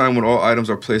be a time when all items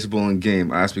are placeable in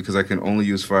game? I ask because I can only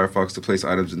use Firefox to place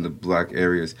items in the black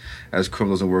areas, as Chrome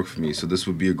doesn't work for me. So this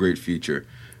would be a great feature.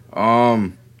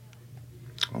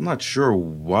 I'm not sure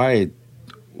why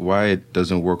it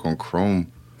doesn't work on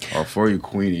Chrome for you,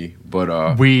 Queenie.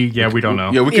 But we don't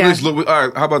know. Yeah, we can just look. All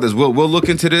right, how about this? We'll look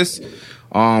into this.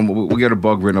 We'll get a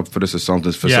bug written up for this or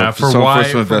something. For why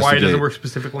it doesn't work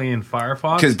specifically in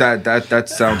Firefox? Because that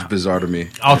sounds bizarre to me.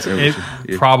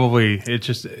 Probably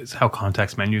it's how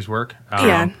context menus work.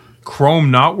 Yeah. Chrome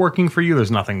not working for you,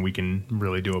 there's nothing we can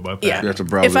really do about that. Yeah. You have to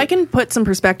browse If I can put some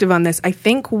perspective on this, I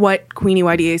think what Queenie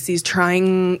YDAC is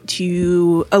trying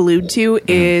to allude to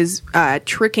is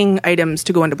tricking items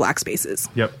to go into black spaces.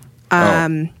 Yep.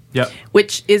 Yep.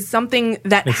 Which is something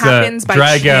that It's happens by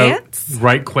drag chance. out,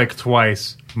 right click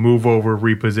twice, move over,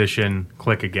 reposition,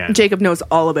 click again. Jacob knows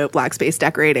all about black space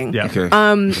decorating. Yeah. Okay.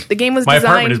 The game was My designed.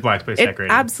 apartment is black space it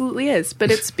decorating. absolutely is,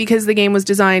 but it's because the game was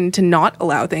designed to not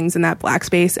allow things in that black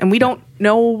space, and we don't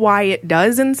know why it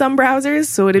does in some browsers,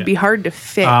 so it'd be hard to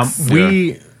fix.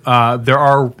 There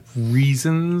are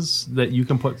reasons that you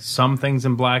can put some things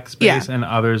in black space and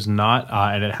others not,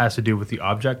 and it has to do with the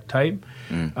object type.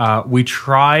 We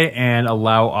try and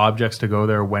allow objects to go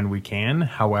there when we can.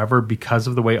 However, because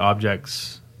of the way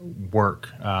objects work,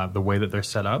 the way that they're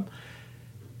set up,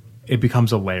 it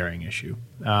becomes a layering issue.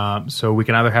 So we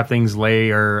can either have things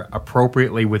layer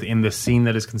appropriately within the scene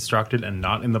that is constructed and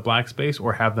not in the black space,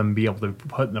 or have them be able to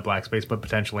put in the black space but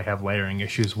potentially have layering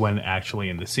issues when actually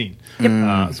in the scene.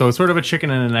 So it's sort of a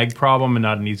chicken and an egg problem and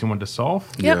not an easy one to solve.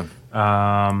 Yep.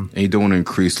 And you don't want to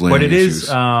increase layering But it issues. is,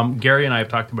 Gary and I have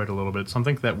talked about it a little bit,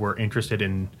 something that we're interested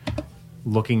in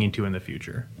looking into in the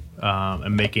future,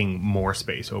 and making more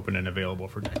space open and available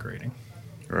for decorating.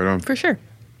 Right on. For sure.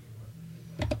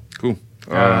 Cool.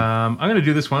 I'm going to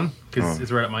do this one because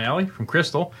it's right up my alley from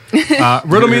Crystal.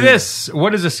 Riddle me this.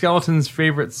 What is a skeleton's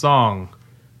favorite song?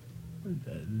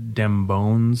 Dem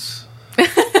Bones.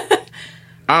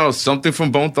 I don't know, something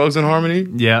from Bone Thugs and Harmony?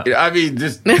 Yeah. I mean,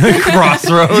 just...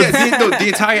 Crossroads. the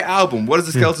entire album. What is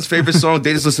the Skeleton's favorite song?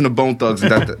 They just listen to Bone Thugs,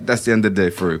 and that's the end of the day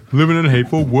for you. Living in a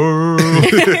hateful world.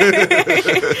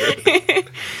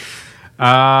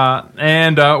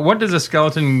 And what does a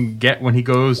skeleton get when he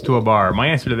goes to a bar? My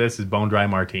answer to this is bone dry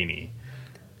martini.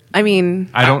 I mean,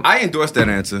 I endorse that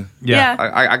answer. Yeah.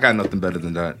 I got nothing better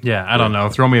than that. Yeah, I don't know.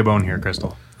 Throw me a bone here,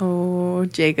 Crystal. oh,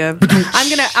 Jacob.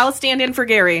 I'll stand in for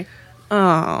Gary.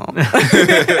 Oh.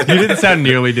 You didn't sound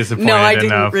nearly disappointed No, I enough.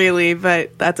 didn't really,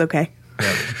 but that's okay.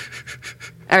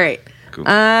 All right. Cool.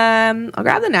 I'll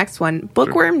grab the next one.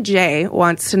 Bookworm J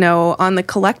wants to know on the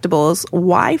collectibles,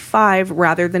 why 5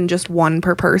 rather than just 1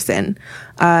 per person?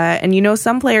 And you know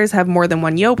some players have more than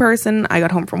one yo person. I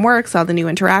got home from work, saw the new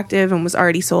interactive, and was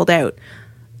already sold out.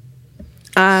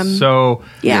 So,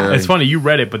 Yeah. it's funny. You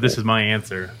read it, but this is my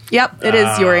answer. Yep, it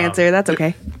is your answer. That's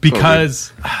okay.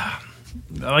 Because,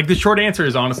 like, the short answer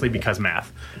is honestly because math.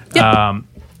 Yep.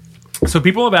 So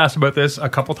people have asked about this a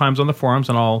couple times on the forums,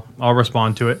 and I'll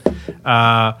respond to it.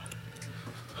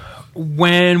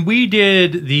 When we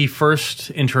did the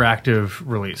first interactive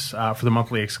release for the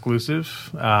monthly exclusive,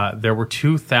 there were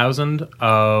 2,000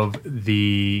 of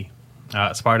the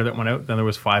spider that went out. Then there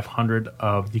was 500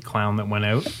 of the clown that went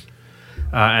out.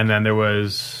 And then there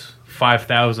was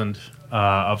 5,000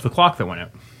 of the clock that went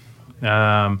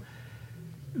out.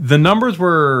 The numbers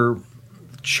were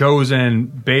chosen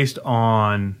based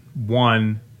on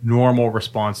one normal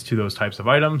response to those types of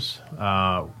items,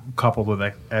 coupled with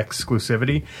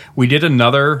exclusivity. We did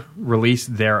another release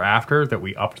thereafter that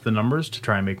we upped the numbers to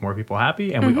try and make more people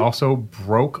happy, and we also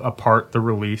broke apart the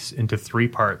release into 3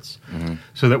 parts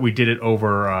so that we did it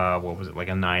over like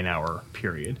a 9-hour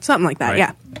period, Something like that,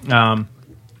 right? yeah.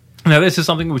 Now, this is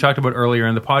something we talked about earlier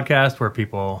in the podcast where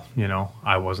people,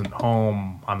 I wasn't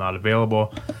home, I'm not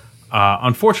available.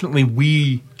 Unfortunately,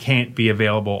 we can't be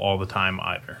available all the time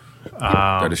either.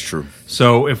 That is true.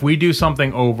 So if we do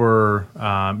something over,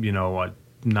 a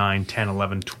 9, 10,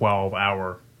 11,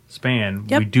 12-hour span,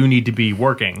 we do need to be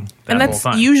working that And whole that's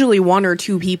time. usually 1 or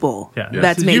 2 people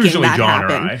that's It's making usually that John or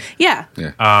happen. I.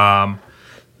 Yeah.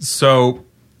 So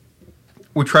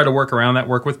we try to work around that,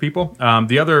 work with people.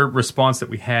 The other response that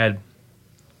we had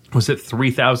was that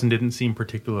 3,000 didn't seem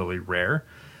particularly rare.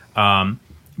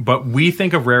 But we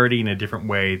think of rarity in a different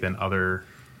way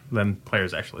than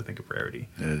players actually think of rarity.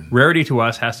 Rarity to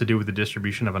us has to do with the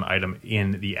distribution of an item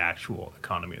in the actual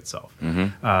economy itself.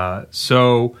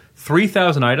 So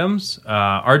 3,000 items,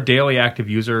 our daily active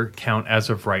user count as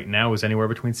of right now is anywhere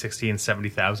between 60 and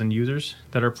 70,000 users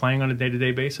that are playing on a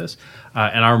day-to-day basis.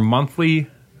 And our monthly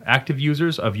active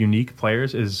users of unique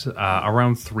players is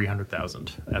around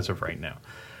 300,000 as of right now.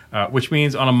 Which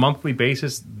means on a monthly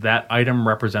basis, that item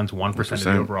represents 1% of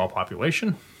the overall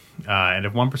population. And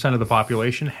if 1% of the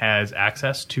population has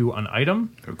access to an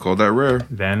item, We call that rare.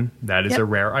 then that is a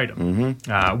rare item.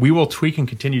 We will tweak and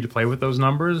continue to play with those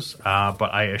numbers,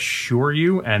 but I assure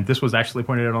you, and this was actually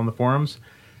pointed out on the forums,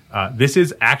 this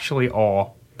is actually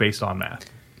all based on math.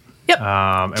 Yep.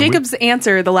 And Jacob's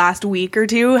answer the last week or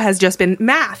 2 has just been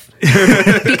math.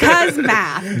 Because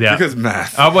math. Yeah. Because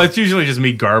math. Well, it's usually just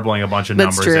me garbling a bunch of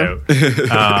That's numbers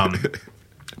out.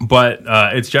 But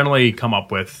it's generally come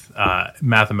up with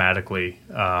mathematically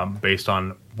based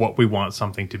on what we want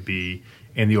something to be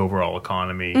in the overall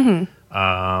economy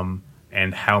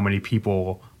and how many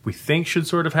people we think should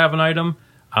sort of have an item.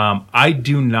 I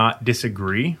do not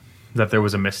disagree that there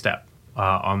was a misstep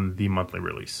on the monthly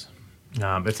release.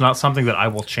 It's not something that I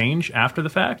will change after the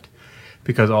fact,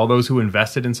 because all those who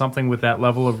invested in something with that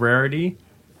level of rarity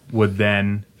would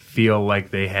then feel like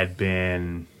they had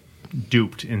been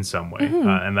duped in some way.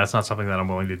 And that's not something that I'm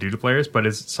willing to do to players, but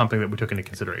it's something that we took into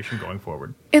consideration going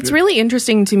forward. It's really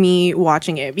interesting to me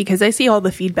watching it because I see all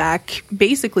the feedback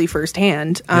basically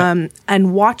firsthand.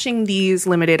 And watching these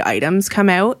limited items come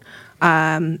out,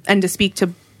 and to speak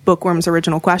to Bookworm's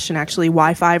original question, actually,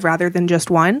 why 5 rather than just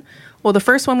 1? Well, the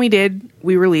first one we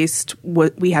released,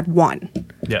 we had 1.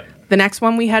 Yeah. The next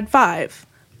one we had 5.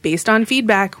 Based on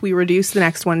feedback, we reduced the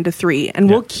next one to 3. And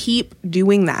we'll keep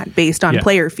doing that based on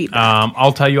player feedback.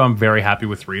 I'll tell you, I'm very happy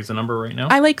with 3 as a number right now.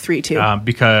 I like 3 too.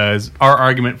 Because our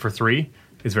argument for 3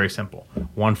 is very simple.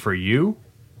 1 for you,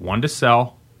 1 to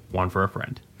sell, 1 for a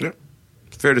friend. Yeah.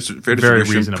 Fair distribution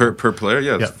reasonable. per player.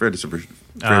 Yeah, it's fair distribution.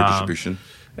 Fair distribution.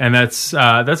 And that's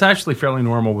actually fairly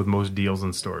normal with most deals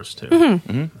in stores too.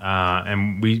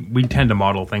 And we tend to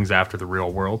model things after the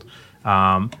real world.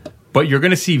 But you're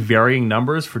going to see varying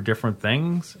numbers for different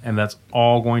things, and that's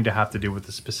all going to have to do with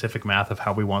the specific math of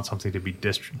how we want something to be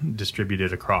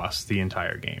distributed across the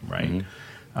entire game, right?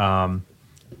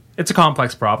 It's a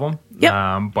complex problem,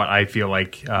 but I feel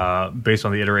like based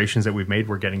on the iterations that we've made,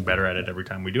 we're getting better at it every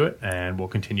time we do it, and we'll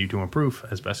continue to improve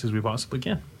as best as we possibly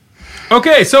can.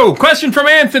 Okay, so question from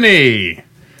Anthony.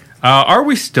 Are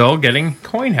we still getting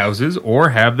coin houses,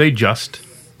 or have they just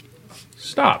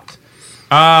stopped?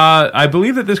 I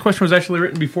believe that this question was actually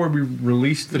written before we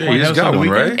released the coin house on the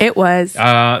weekend. right? It was.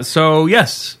 So,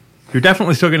 yes, you're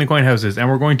definitely still getting coin houses, and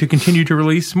we're going to continue to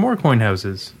release more coin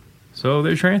houses. So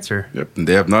there's your answer. Yep, and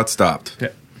they have not stopped. Yeah.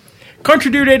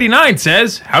 Country Dude 89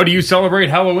 says, how do you celebrate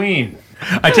Halloween?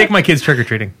 I take my kids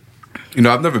trick-or-treating. You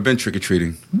know, I've never been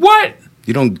trick-or-treating. What?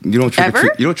 You don't trick or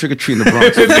treat. You don't trick or treat in the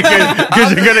Bronx.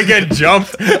 Because you're gonna get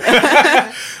jumped.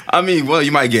 I mean, well,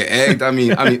 you might get egged. I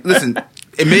mean, listen.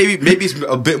 Maybe it's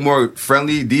a bit more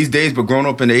friendly these days, but growing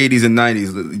up in the 80s and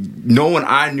 90s, no one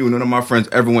I knew, none of my friends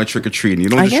ever went trick or treating. You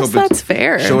don't I just guess show up that's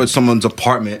fair. Show at someone's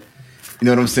apartment. You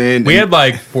know what I'm saying? We had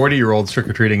like 40-year-olds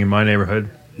trick-or-treating in my neighborhood.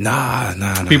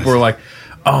 Nah. People were like,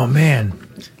 oh man,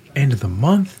 end of the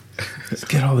month. Let's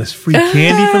get all this free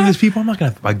candy from these people. I'm not going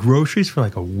to have to buy groceries for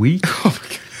like a week.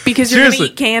 Because you're going to Seriously.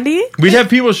 eat candy? We'd have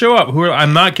people show up who are,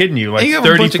 I'm not kidding you, like And you have a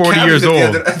 30, bunch of 40 years cabinets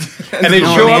old. at the end And they'd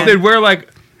Oh, show man. up, they'd wear like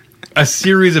a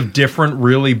series of different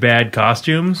really bad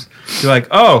costumes. You're like,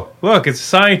 oh, look, it's a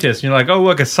scientist. And you're like, oh,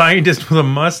 look, a scientist with a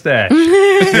mustache.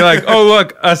 You're like, oh,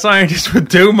 look, a scientist with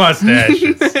 2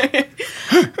 mustaches.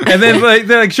 And then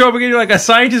they like show up again. You're like a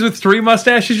scientist with 3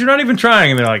 mustaches. You're not even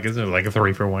trying. And they're like, "Is it like a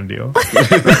 3-for-1 deal?"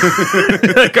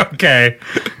 Like, okay,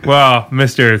 well,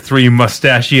 Mr. 3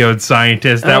 mustachioed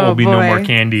scientist, that will be no more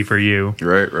candy for you.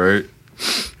 Right.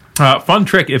 Fun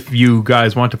trick if you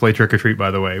guys want to play trick or treat.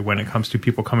 By the way, when it comes to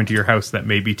people coming to your house that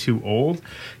may be too old,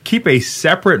 keep a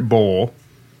separate bowl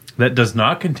that does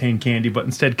not contain candy, but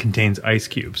instead contains ice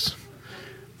cubes.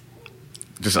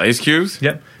 Just ice cubes?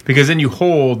 Yep. Because then you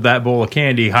hold that bowl of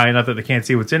candy high enough that they can't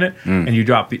see what's in it, and you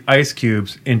drop the ice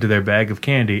cubes into their bag of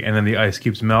candy, and then the ice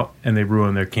cubes melt, and they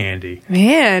ruin their candy.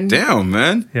 Man. Damn,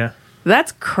 man. Yeah.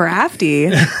 That's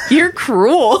crafty. You're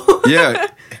cruel. Yeah.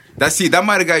 That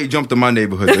might have got you jumped in my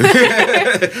neighborhood.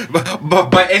 but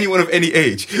by anyone of any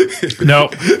age. No.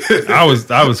 I was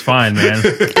fine, man.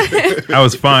 I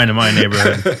was fine in my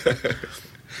neighborhood.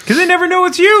 Because they never know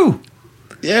it's you.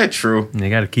 Yeah, true. And you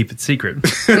got to keep it secret.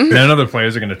 None other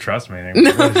players are going to trust me. Like, what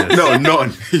is this? No,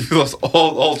 none. You lost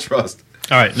all trust.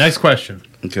 All right, next question.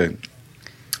 Okay.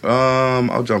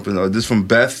 I'll jump in. This is from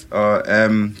Beth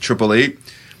M888.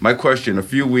 My question: a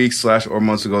few weeks /or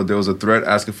months ago, there was a thread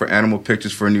asking for animal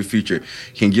pictures for a new feature.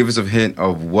 Can you give us a hint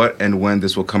of what and when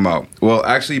this will come out? Well,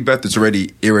 actually, Beth, it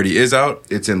already is out.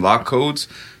 It's in lock codes.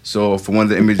 So for one of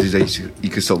the images that you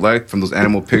can select from those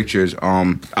animal pictures,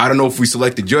 I don't know if we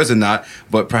selected yours or not,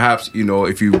 but perhaps,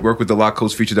 if you work with the lock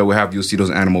codes feature that we have, you'll see those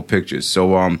animal pictures.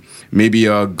 So maybe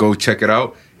go check it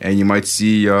out, and you might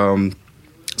see your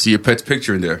pet's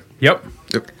picture in there. Yep.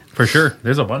 For sure.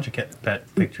 There's a bunch of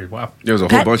pet pictures. Wow. There's a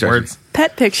whole bunch of words.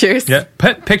 Pet pictures. Yeah,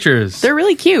 pet pictures. They're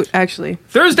really cute, actually.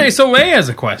 Thursday Soleil has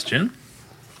a question.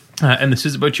 And this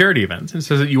is about charity events. It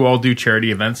says that you all do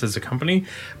charity events as a company,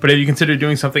 but have you considered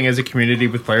doing something as a community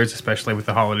with players, especially with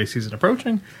the holiday season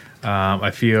approaching?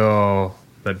 I feel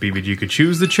that BBG could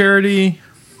choose the charity.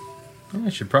 I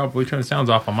should probably turn the sounds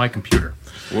off on my computer.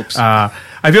 Whoops.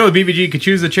 I feel that BBG could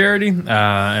choose the charity.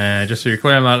 And just so you're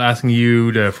clear, I'm not asking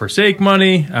you to forsake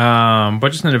money, but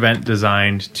just an event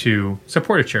designed to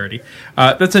support a charity.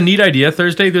 That's a neat idea,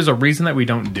 Thursday. There's a reason that we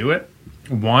don't do it.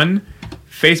 One,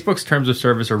 Facebook's terms of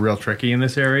service are real tricky in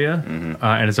this area,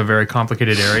 and it's a very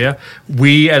complicated area.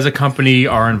 We, as a company,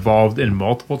 are involved in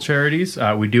multiple charities.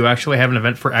 We do actually have an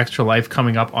event for Extra Life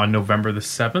coming up on November the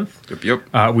 7th.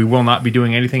 Yep. We will not be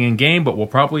doing anything in-game, but we'll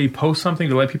probably post something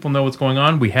to let people know what's going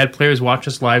on. We had players watch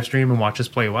us live stream and watch us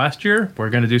play last year. We're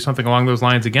going to do something along those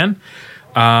lines again.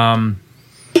 But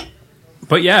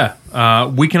yeah,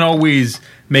 we can always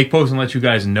make posts and let you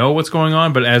guys know what's going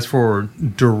on. But as for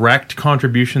direct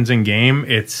contributions in game,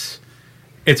 it's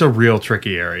a real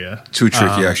tricky area. Too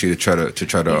tricky actually to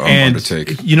try to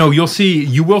undertake.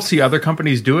 You will see other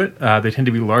companies do it. They tend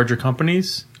to be larger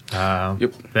companies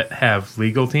that have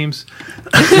legal teams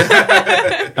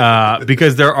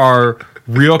because there are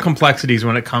real complexities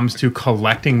when it comes to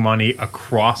collecting money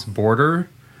across border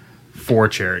for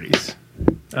charities.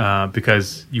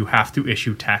 Because you have to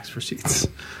issue tax receipts.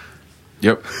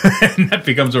 Yep. And that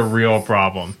becomes a real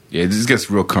problem. Yeah, this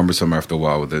gets real cumbersome after a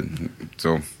while with it.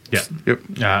 So, yeah.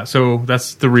 Yep. So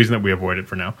that's the reason that we avoid it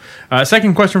for now.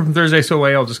 Second question from Thursday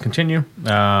Soleil. I'll just continue.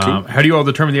 Cool. How do you all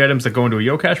determine the items that go into a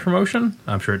Yocash promotion?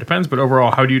 I'm sure it depends, but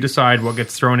overall, how do you decide what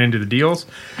gets thrown into the deals?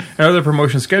 And are the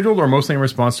promotions scheduled or mostly in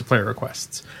response to player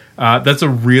requests? That's a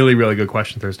really, really good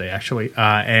question, Thursday, actually.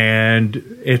 And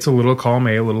it's a little column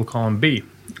A, a little column B.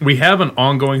 We have an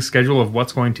ongoing schedule of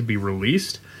what's going to be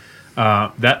released.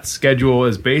 That schedule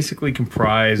is basically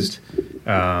comprised,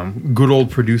 good old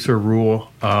producer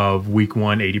rule of week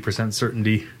 1, 80%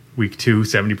 certainty, week 2,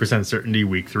 70% certainty,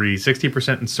 week 3,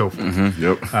 60%, and so forth.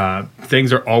 Yep.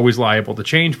 Things are always liable to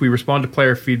change. We respond to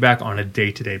player feedback on a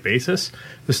day-to-day basis.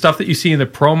 The stuff that you see in the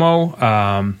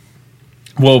promo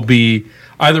will be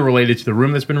either related to the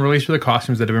room that's been released or the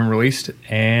costumes that have been released.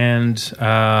 And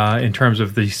in terms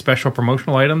of the special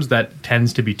promotional items, that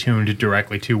tends to be tuned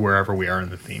directly to wherever we are in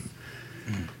the theme.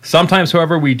 Sometimes,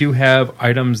 however, we do have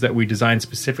items that we design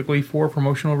specifically for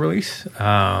promotional release.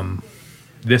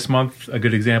 This month, a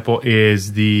good example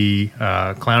is the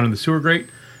Clown in the Sewer Grate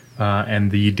and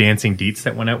the Dancing Deets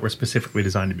that went out were specifically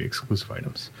designed to be exclusive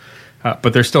items.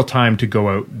 But there's still time to go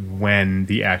out when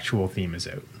the actual theme is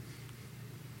out.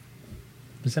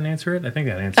 Does that answer it? I think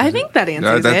that answers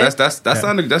it.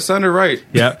 That sounded right.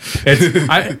 Yeah.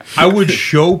 I would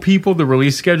show people the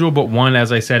release schedule, but one,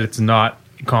 as I said, it's not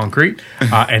concrete.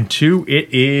 And two,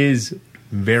 it is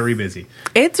very busy.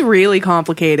 It's really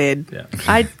complicated.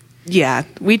 Yeah.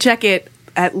 We check it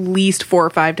at least 4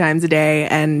 or 5 times a day,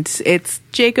 and it's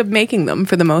Jacob making them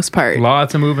for the most part.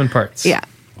 Lots of moving parts. Yeah.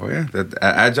 Oh yeah, that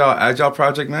agile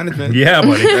project management. Yeah,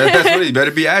 buddy. That's what you better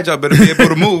be agile. Better be able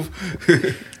to move.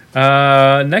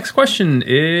 Next question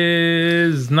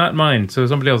is not mine, so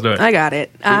somebody else do it. I got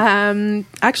it.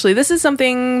 Actually, this is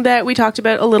something that we talked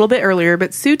about a little bit earlier,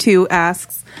 but Sutu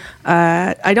asks,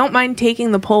 I don't mind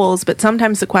taking the polls, but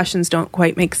sometimes the questions don't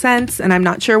quite make sense, and I'm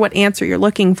not sure what answer you're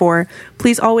looking for.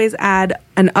 Please always add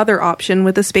an other option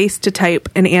with a space to type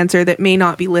an answer that may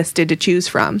not be listed to choose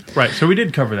from. Right, so we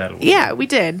did cover that a little Yeah, we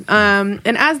did. And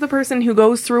as the person who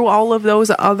goes through all of those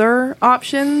other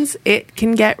options, it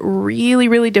can get really,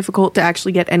 really difficult to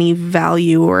actually get any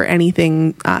value or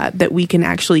anything that we can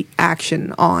actually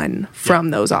action on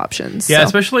from those options. Yeah, So-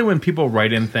 especially when people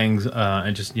write in things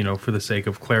and just, for the sake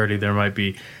of clarity, there might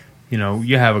be,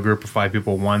 you have a group of 5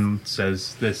 people. One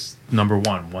says this number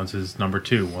 1, one says number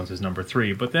 2, one says number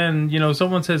 3. But then,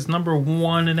 someone says number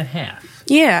 1.5.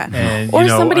 Yeah. And, or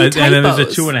somebody and then there's a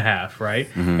typos. 2.5, right?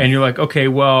 And you're like, okay,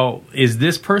 well, is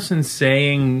this person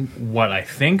saying what I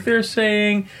think they're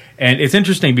saying? And it's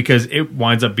interesting because it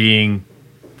winds up being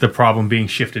the problem being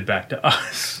shifted back to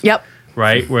us. Yep.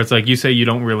 Right? Where it's like you say you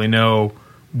don't really know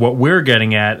what we're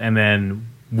getting at, and then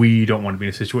we don't want to be in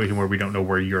a situation where we don't know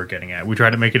where you're getting at. We try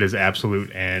to make it as absolute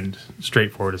and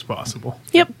straightforward as possible.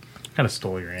 Yep. Kind of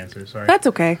stole your answer, sorry. That's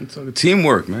okay. So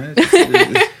teamwork, man.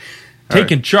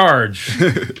 Taking charge.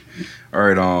 All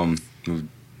right, jump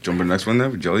to the next one there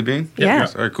with Jelly Bean? Yeah.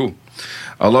 Yes. All right, cool.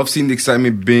 I love seeing the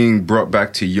excitement being brought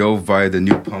back to Yo via the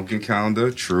new pumpkin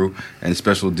calendar, true, and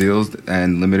special deals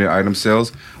and limited item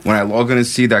sales. When I log in and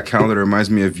see that calendar, it reminds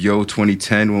me of Yo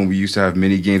 2010 when we used to have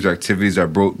mini games or activities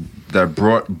that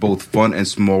brought both fun and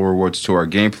small rewards to our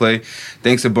gameplay.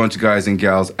 Thanks a bunch, guys and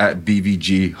gals at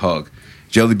BVG Hug.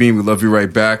 Jelly Bean, we love you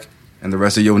right back. And the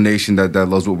rest of Yo Nation that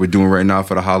loves what we're doing right now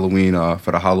for the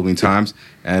Halloween times.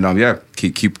 And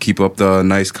keep up the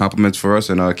nice compliments for us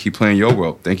and keep playing Yo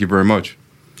World. Thank you very much.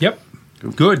 Yep.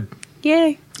 Good.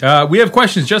 Yay. We have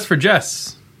questions just for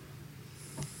Jess.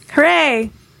 Hooray.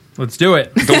 Let's do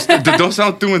it. Don't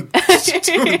sound doing.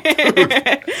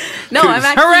 No, I'm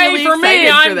actually Hooray really for me!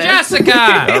 excited I'm for this.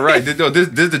 Jessica. All right, this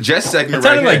is the Jess segment It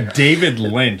right sounded here. like David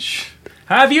Lynch.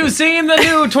 Have you seen the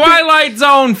new Twilight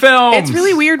Zone film? It's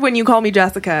really weird when you call me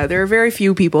Jessica. There are very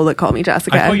few people that call me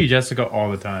Jessica. I call you Jessica all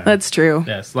the time. That's true.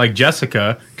 Yes, like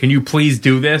Jessica, can you please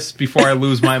do this before I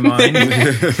lose my mind?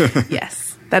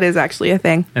 Yes, that is actually a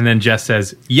thing. And then Jess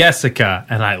says, Jessica,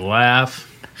 and I laugh.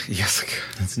 Jessica.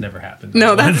 It's never happened.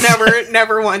 No, that's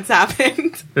never once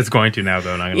happened. It's going to now,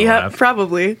 though, and I'm going to Yeah, laugh.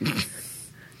 probably.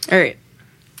 All right.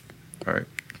 All right.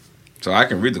 So I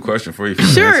can read the question for you.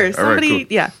 Sure. All right, cool.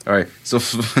 Yeah. All right. So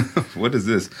what is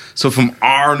this? So from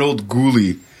Arnold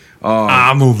Gooley.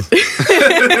 Move.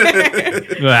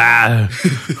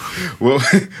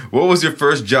 What was your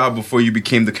first job before you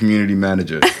became the community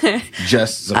manager?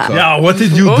 Jessica. No, what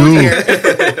did you Oh, do?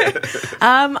 dear.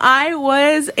 I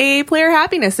was a player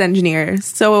happiness engineer.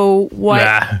 So what?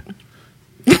 Nah.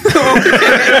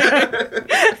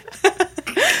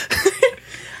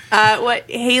 What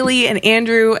Haley and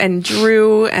Andrew and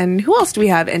Drew and who else do we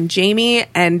have? And Jamie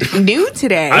and new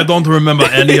today. I don't remember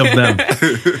any of them.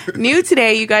 New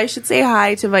today. You guys should say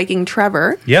hi to Viking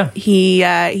Trevor. Yeah.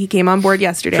 He came on board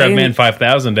yesterday. Trevman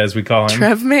 5000, as we call him.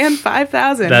 Trevman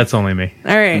 5000. That's only me.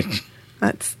 All right.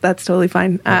 That's totally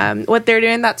fine. What they're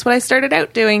doing, that's what I started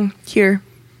out doing here.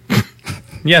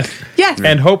 Yes. Yeah.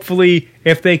 And hopefully,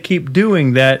 if they keep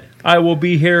doing that, I will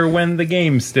be here when the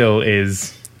game still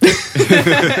is.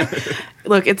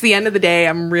 Look, it's the end of the day.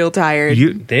 I'm real tired.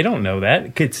 They don't know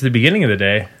that. It's the beginning of the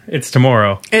day. It's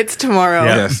tomorrow. It's tomorrow.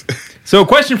 Yeah. Yes. So a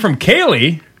question from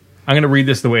Kaylee. I'm going to read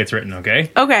this the way it's written,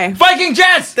 okay? Okay. Viking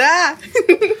Jess! Ah.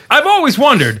 I've always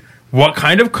wondered, what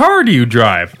kind of car do you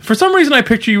drive? For some reason, I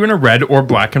picture you in a red or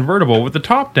black convertible with the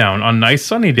top down on nice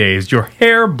sunny days, your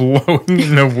hair blowing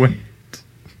in the wind.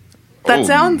 That Oh,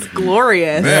 sounds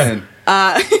glorious. Man.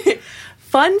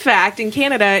 Fun fact, in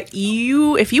Canada,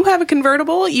 if you have a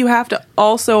convertible, you have to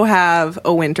also have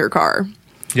a winter car.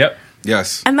 Yep.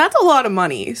 Yes. And that's a lot of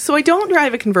money. So I don't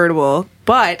drive a convertible,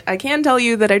 but I can tell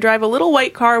you that I drive a little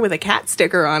white car with a cat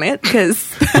sticker on it,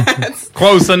 because that's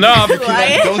Close enough.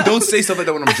 Don't say stuff like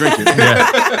that when I'm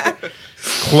drinking.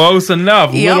 Close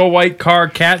enough. Yep. Little white car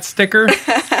cat sticker.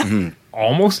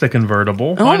 Almost a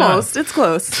convertible. Why not? almost. It's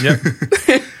close. Yep.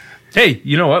 Hey,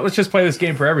 you know what? Let's just play this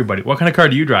game for everybody. What kind of car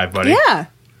do you drive, buddy? Yeah.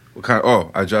 What kind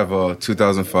I drive a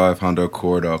 2005 Honda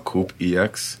Accord Coupe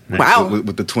EX. Wow.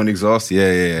 With the twin exhaust.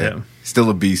 Yeah. Still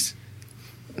a beast.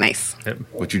 Nice. Yep.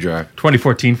 What you drive?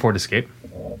 2014 Ford Escape.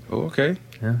 Oh, okay.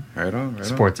 Yeah. Right on.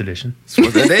 Sports edition.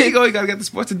 There you go. You gotta get the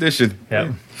sports edition.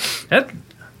 Yeah.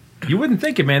 You wouldn't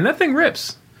think it, man. That thing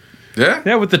rips. Yeah.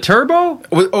 Yeah, with the turbo.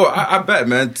 I bet,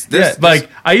 man.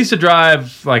 I used to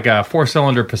drive like a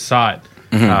 4-cylinder Passat,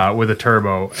 with a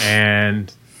turbo,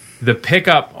 and the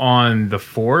pickup on the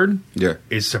Ford Yeah.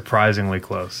 is surprisingly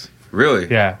close.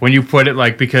 Really? Yeah, when you put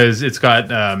it because it's got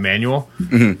manual,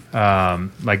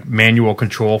 like manual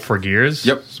control for gears.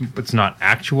 Yep. It's not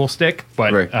actual stick,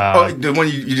 but Right. The one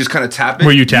you just kind of tap it?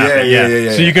 where you tap it.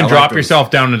 Yeah. So you can I like drop those.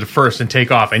 yourself down into first and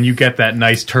take off, and you get that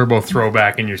nice turbo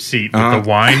throwback in your seat with the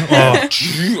wine.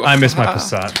 Oh, I miss my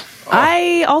Passat.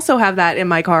 I also have that in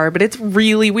my car, but it's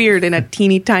really weird in a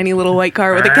teeny tiny little white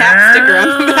car with a cat sticker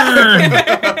on the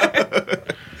back.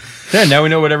 Yeah, now we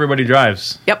know what everybody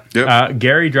drives. Yep.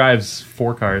 Gary drives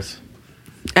 4 cars.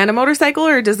 And a motorcycle,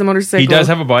 or does the motorcycle? He does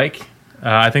have a bike.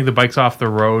 I think the bike's off the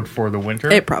road for the winter.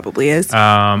 It probably is.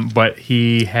 But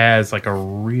he has like a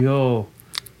real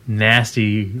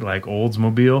nasty like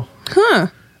Oldsmobile.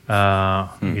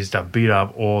 He's a beat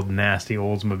up old nasty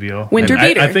Oldsmobile. Winter And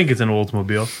beater. I think it's an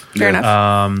Oldsmobile. Fair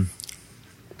enough.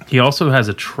 He also has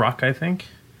a truck, I think,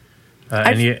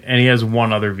 and he has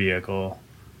one other vehicle.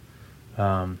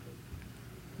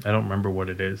 I don't remember what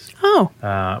it is. Oh.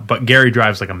 But Gary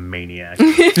drives like a maniac.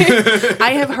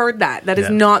 I have heard that. That is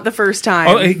Yeah. not the first time.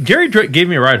 Oh, Gary gave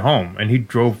me a ride home, and he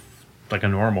drove like a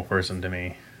normal person to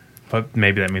me. But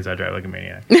maybe that means I drive like a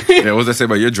maniac. Yeah, what does that say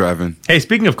about your driving? Hey,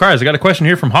 speaking of cars, I got a question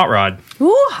here from Hot Rod.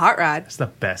 Ooh, hot rod. It's the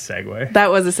best segue. That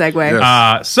was a segue.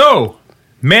 Yeah. So,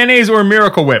 mayonnaise or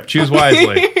Miracle Whip? Choose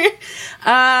wisely.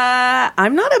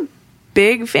 I'm not a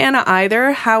big fan of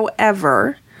either.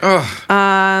 However,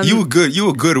 You were good. You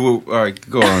were good. All right,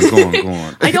 go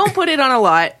on. I don't put it on a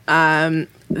lot.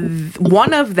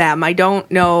 One of them, I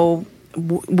don't know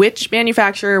which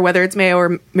manufacturer, whether it's Mayo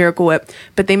or Miracle Whip,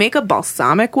 but they make a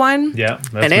balsamic one. Yeah,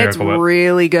 that's and it's Miracle Whip.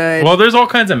 really good. Well, there's all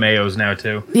kinds of mayos now,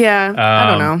 too. Yeah, I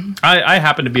don't know. I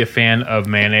happen to be a fan of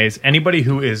mayonnaise. Anybody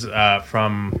who is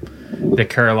from the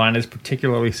Carolinas,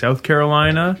 particularly South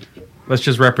Carolina, let's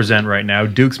just represent right now.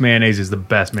 Duke's mayonnaise is the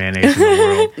best mayonnaise in the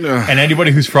world. And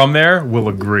anybody who's from there will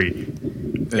agree.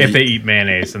 If they eat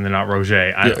mayonnaise and they're not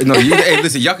Roger. Hey,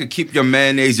 listen, y'all could keep your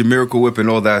mayonnaise, your Miracle Whip, and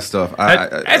all that stuff.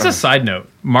 As a side note,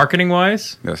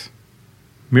 marketing-wise, yes.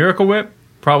 Miracle Whip,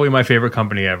 probably my favorite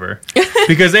company ever.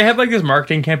 Because they had like this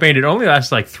marketing campaign. It only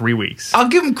lasted like 3 weeks. I'll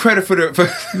give them credit for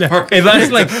It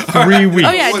lasted like 3 weeks.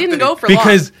 Oh, yeah, it didn't go for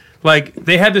because long. like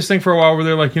they had this thing for a while where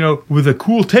they're like, with a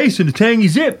cool taste and a tangy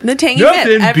zip. The tangy nothing zip,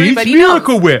 beats everybody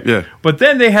Miracle knows. Whip. Yeah. But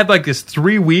then they had like this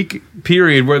 3-week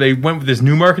period where they went with this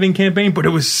new marketing campaign, but it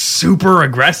was super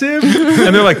aggressive.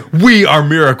 And they're like, we are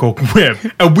Miracle Whip,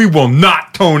 and we will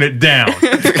not tone it down.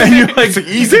 And you're like,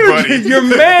 easy, dude, buddy. you're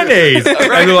mayonnaise. And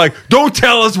they're like, don't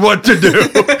tell us what to do.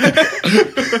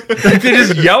 Like, they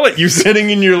just yell at you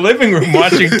sitting in your living room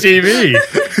watching TV.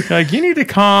 Like, you need to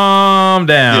calm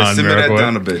down. Yeah, simmer that Miracle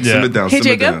down a Whip. bit. Yeah. Simmer down. Hey,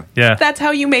 simmer Jacob. down. Yeah. That's how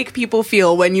you make people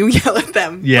feel when you yell at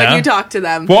them. Yeah. When you talk to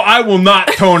them. Well, I will not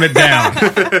tone it down.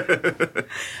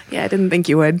 Yeah, I didn't think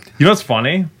you would. You know what's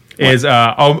funny? Is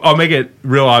I'll make it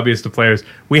real obvious to players.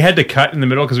 We had to cut in the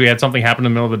middle because we had something happen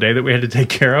in the middle of the day that we had to take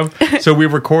care of. So we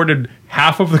recorded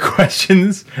half of the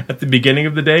questions at the beginning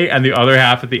of the day and the other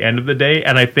half at the end of the day.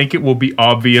 And I think it will be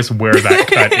obvious where that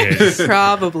cut is.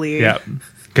 Probably. Yeah.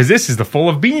 Because this is the full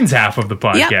of beans half of the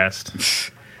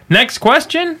podcast. Next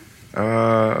question.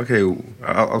 Okay,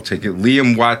 I'll take it.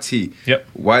 Liam YT. Yep.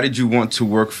 Why did you want to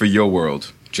work for Yo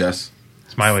World, Jess?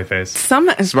 Smiley face.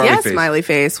 Smiley face. Smiley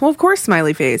face. Well, of course,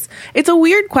 smiley face. It's a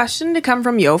weird question to come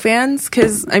from Yo fans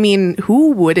because, I mean,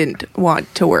 who wouldn't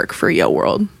want to work for Yo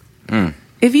World?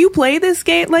 If you play this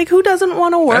game, like, who doesn't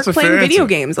want to work That's a playing fair video answer.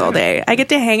 games all day? I get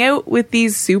to hang out with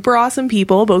these super awesome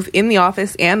people, both in the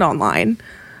office and online.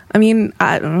 I mean,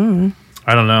 I don't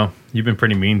know. You've been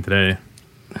pretty mean today.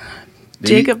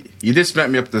 Jacob. You did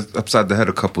smack me upside the head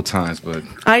a couple times, but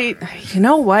you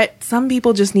know what? Some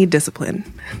people just need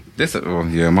discipline.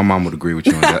 yeah, my mom would agree with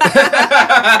you on that.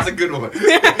 That's a good one.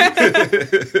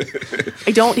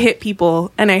 I don't hit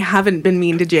people, and I haven't been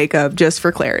mean to Jacob, just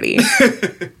for clarity.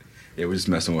 Yeah, we're just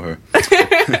messing with her.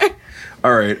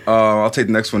 All right, I'll take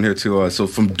the next one here too. So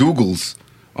from Dougals,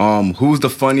 who's the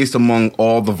funniest among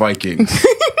all the Vikings?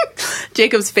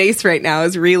 Jacob's face right now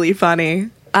is really funny.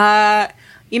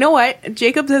 You know what?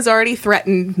 Jacob has already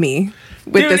threatened me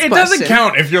with Dude, this it question. doesn't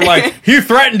count if you're like, he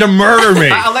threatened to murder me.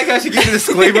 I like how she gives a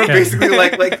disclaimer, basically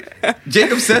like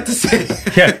Jacob said to say.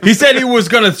 Yeah, he said he was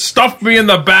going to stuff me in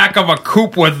the back of a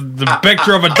coop with the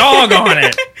picture of a dog on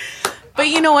it. But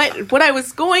you know what? What I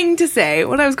was going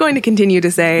to continue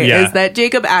to say Yeah. is that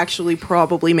Jacob actually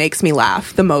probably makes me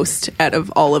laugh the most out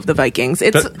of all of the Vikings.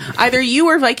 It's either you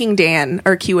or Viking Dan,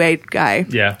 our QA guy.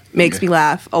 Yeah. Makes me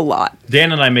laugh a lot.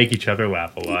 Dan and I make each other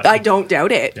laugh a lot. I don't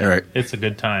doubt it. All right, It's a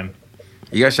good time.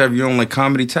 you guys should have your own like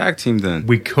comedy tag team then.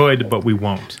 We could, but we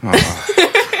won't.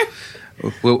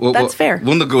 That's fair.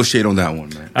 We'll negotiate on that one,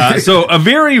 man. So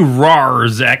Aviri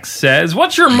Rarzek says,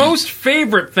 "What's your most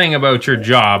favorite thing about your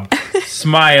job?"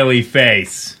 Smiley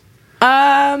face.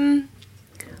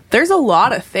 There's a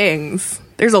lot of things.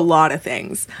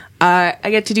 I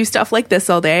get to do stuff like this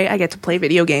all day. I get to play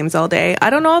video games all day.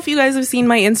 I don't know if you guys have seen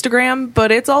my Instagram,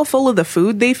 but it's all full of the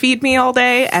food they feed me all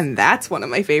day, and that's one of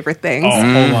my favorite things. Oh,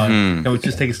 hold on. Can we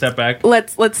just take a step back?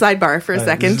 Let's sidebar for a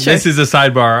second. This is a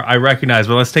sidebar, I recognize,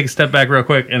 but let's take a step back real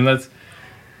quick and let's...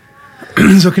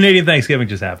 So Canadian Thanksgiving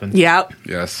just happened. Yep.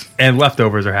 Yes. And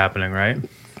leftovers are happening, right?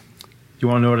 You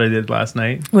want to know what I did last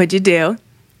night? What'd you do?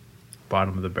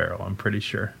 Bottom of the barrel, I'm pretty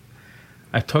sure.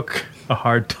 I took a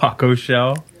hard taco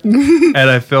shell and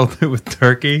I filled it with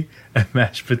turkey and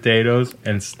mashed potatoes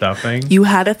and stuffing. You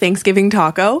had a Thanksgiving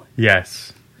taco?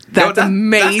 Yes. That's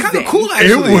amazing. That's kind of cool,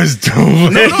 actually. It was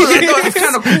delicious. No, it's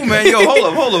kind of cool, man. Yo,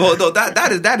 hold up.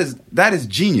 That is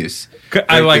genius.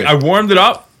 I warmed it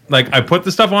up. Like, I put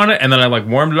the stuff on it, and then I,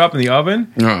 warmed it up in the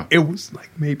oven. Uh-huh. It was,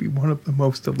 maybe one of the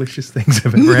most delicious things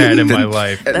I've ever had in my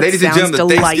life. Ladies and gentlemen,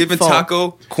 the delightful. Thanksgiving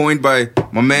taco, coined by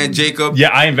my man Jacob. Yeah,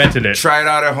 I invented it. Try it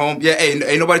out at home. Yeah,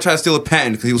 ain't nobody try to steal a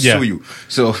patent because he'll sue you.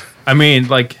 So, I mean,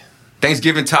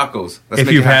 Thanksgiving tacos.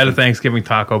 If you've had a Thanksgiving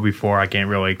taco before, I can't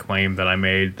really claim that I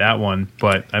made that one,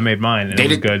 but I made mine, and it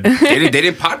was good. They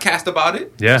didn't podcast about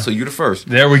it. Yeah. So you the first.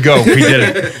 There we go. We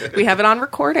did it. We have it on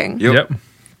recording. Yep.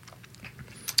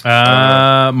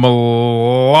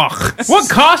 Malach. What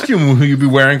costume will you be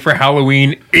wearing for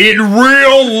Halloween in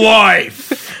real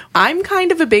life? I'm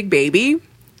kind of a big baby.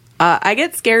 I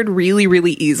get scared really,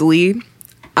 really easily.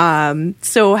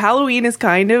 So Halloween is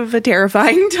kind of a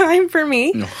terrifying time for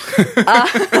me. No.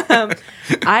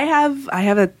 I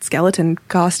have a skeleton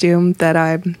costume that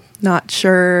I'm not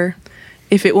sure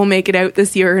if it will make it out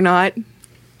this year or not.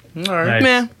 All right.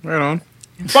 Nice. Right on.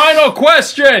 Final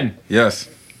question. Yes.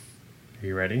 Are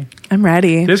you ready? I'm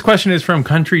ready. This question is from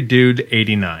Country Dude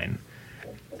 89.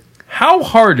 How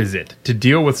hard is it to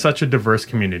deal with such a diverse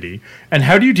community? And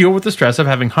how do you deal with the stress of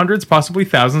having hundreds, possibly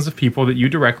thousands of people that you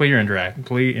directly or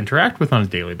indirectly interact with on a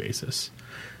daily basis?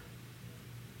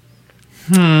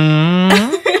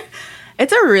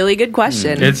 It's a really good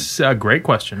question. It's a great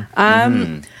question.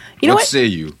 You know What what? say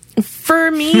you?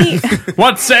 For me,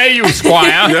 What say you,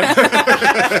 Squire?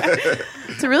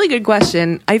 it's a really good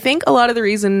question. I think a lot of the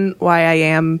reason why I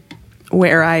am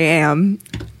where I am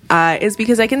is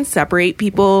because I can separate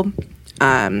people,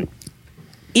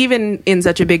 even in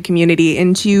such a big community,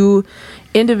 into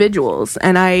individuals.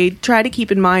 And I try to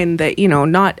keep in mind that,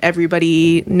 not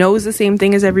everybody knows the same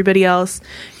thing as everybody else.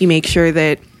 You make sure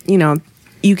that,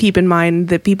 you keep in mind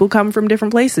that people come from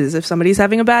different places. If somebody's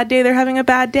having a bad day, they're having a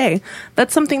bad day.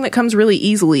 That's something that comes really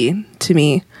easily to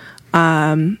me.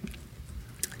 And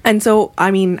so,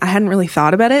 I hadn't really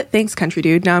thought about it. Thanks, Country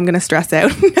Dude. Now I'm going to stress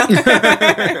out.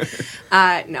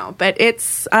 No, but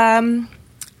it's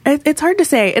hard to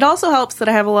say. It also helps that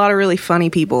I have a lot of really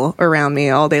funny people around me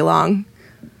all day long.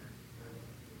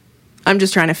 I'm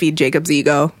just trying to feed Jacob's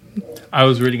ego. I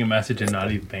was reading a message and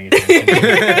not even paying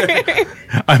attention.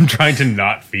 I'm trying to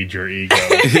not feed your ego.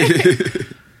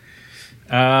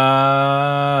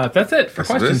 That's it for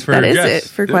questions for That is Jess. it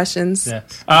for questions.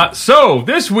 Yeah. So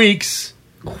this week's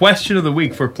question of the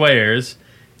week for players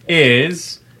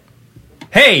is,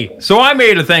 hey, so I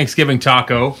made a Thanksgiving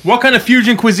taco. What kind of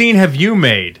fusion cuisine have you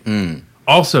made?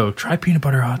 Also, try peanut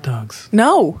butter hot dogs.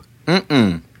 No.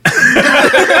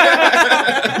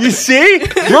 You see?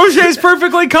 Roger's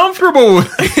perfectly comfortable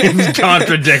with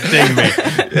contradicting me.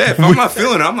 Yeah, if I'm not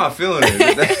feeling it, I'm not feeling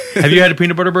it. Have you had a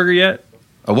peanut butter burger yet?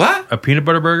 A what? A peanut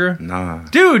butter burger? Nah.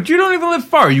 Dude, you don't even live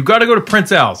far. You got to go to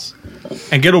Prince Al's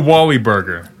and get a Wally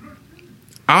burger.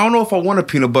 I don't know if I want a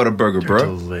peanut butter burger, bro.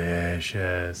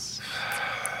 Delicious.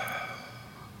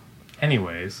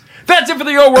 Anyways, that's it for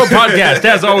the Yo World Podcast.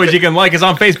 As always, you can like us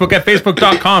on Facebook at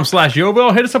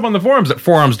facebook.com/YoBill. Hit us up on the forums at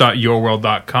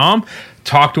forums.yoworld.com.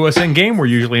 Talk to us in game. We're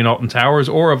usually in Alton Towers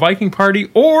or a Viking party.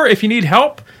 Or if you need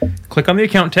help, click on the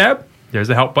account tab. There's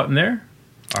a help button there.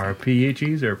 Our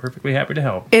PHEs are perfectly happy to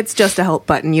help. It's just a help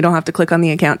button. You don't have to click on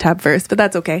the account tab first, but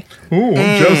that's okay. Ooh,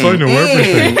 Jess, I know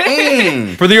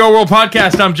everything. For the Yo World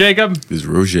Podcast, I'm Jacob. This is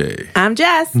Roger. I'm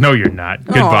Jess. No, you're not.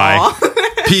 Goodbye.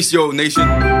 Aw. Peace, yo, nation.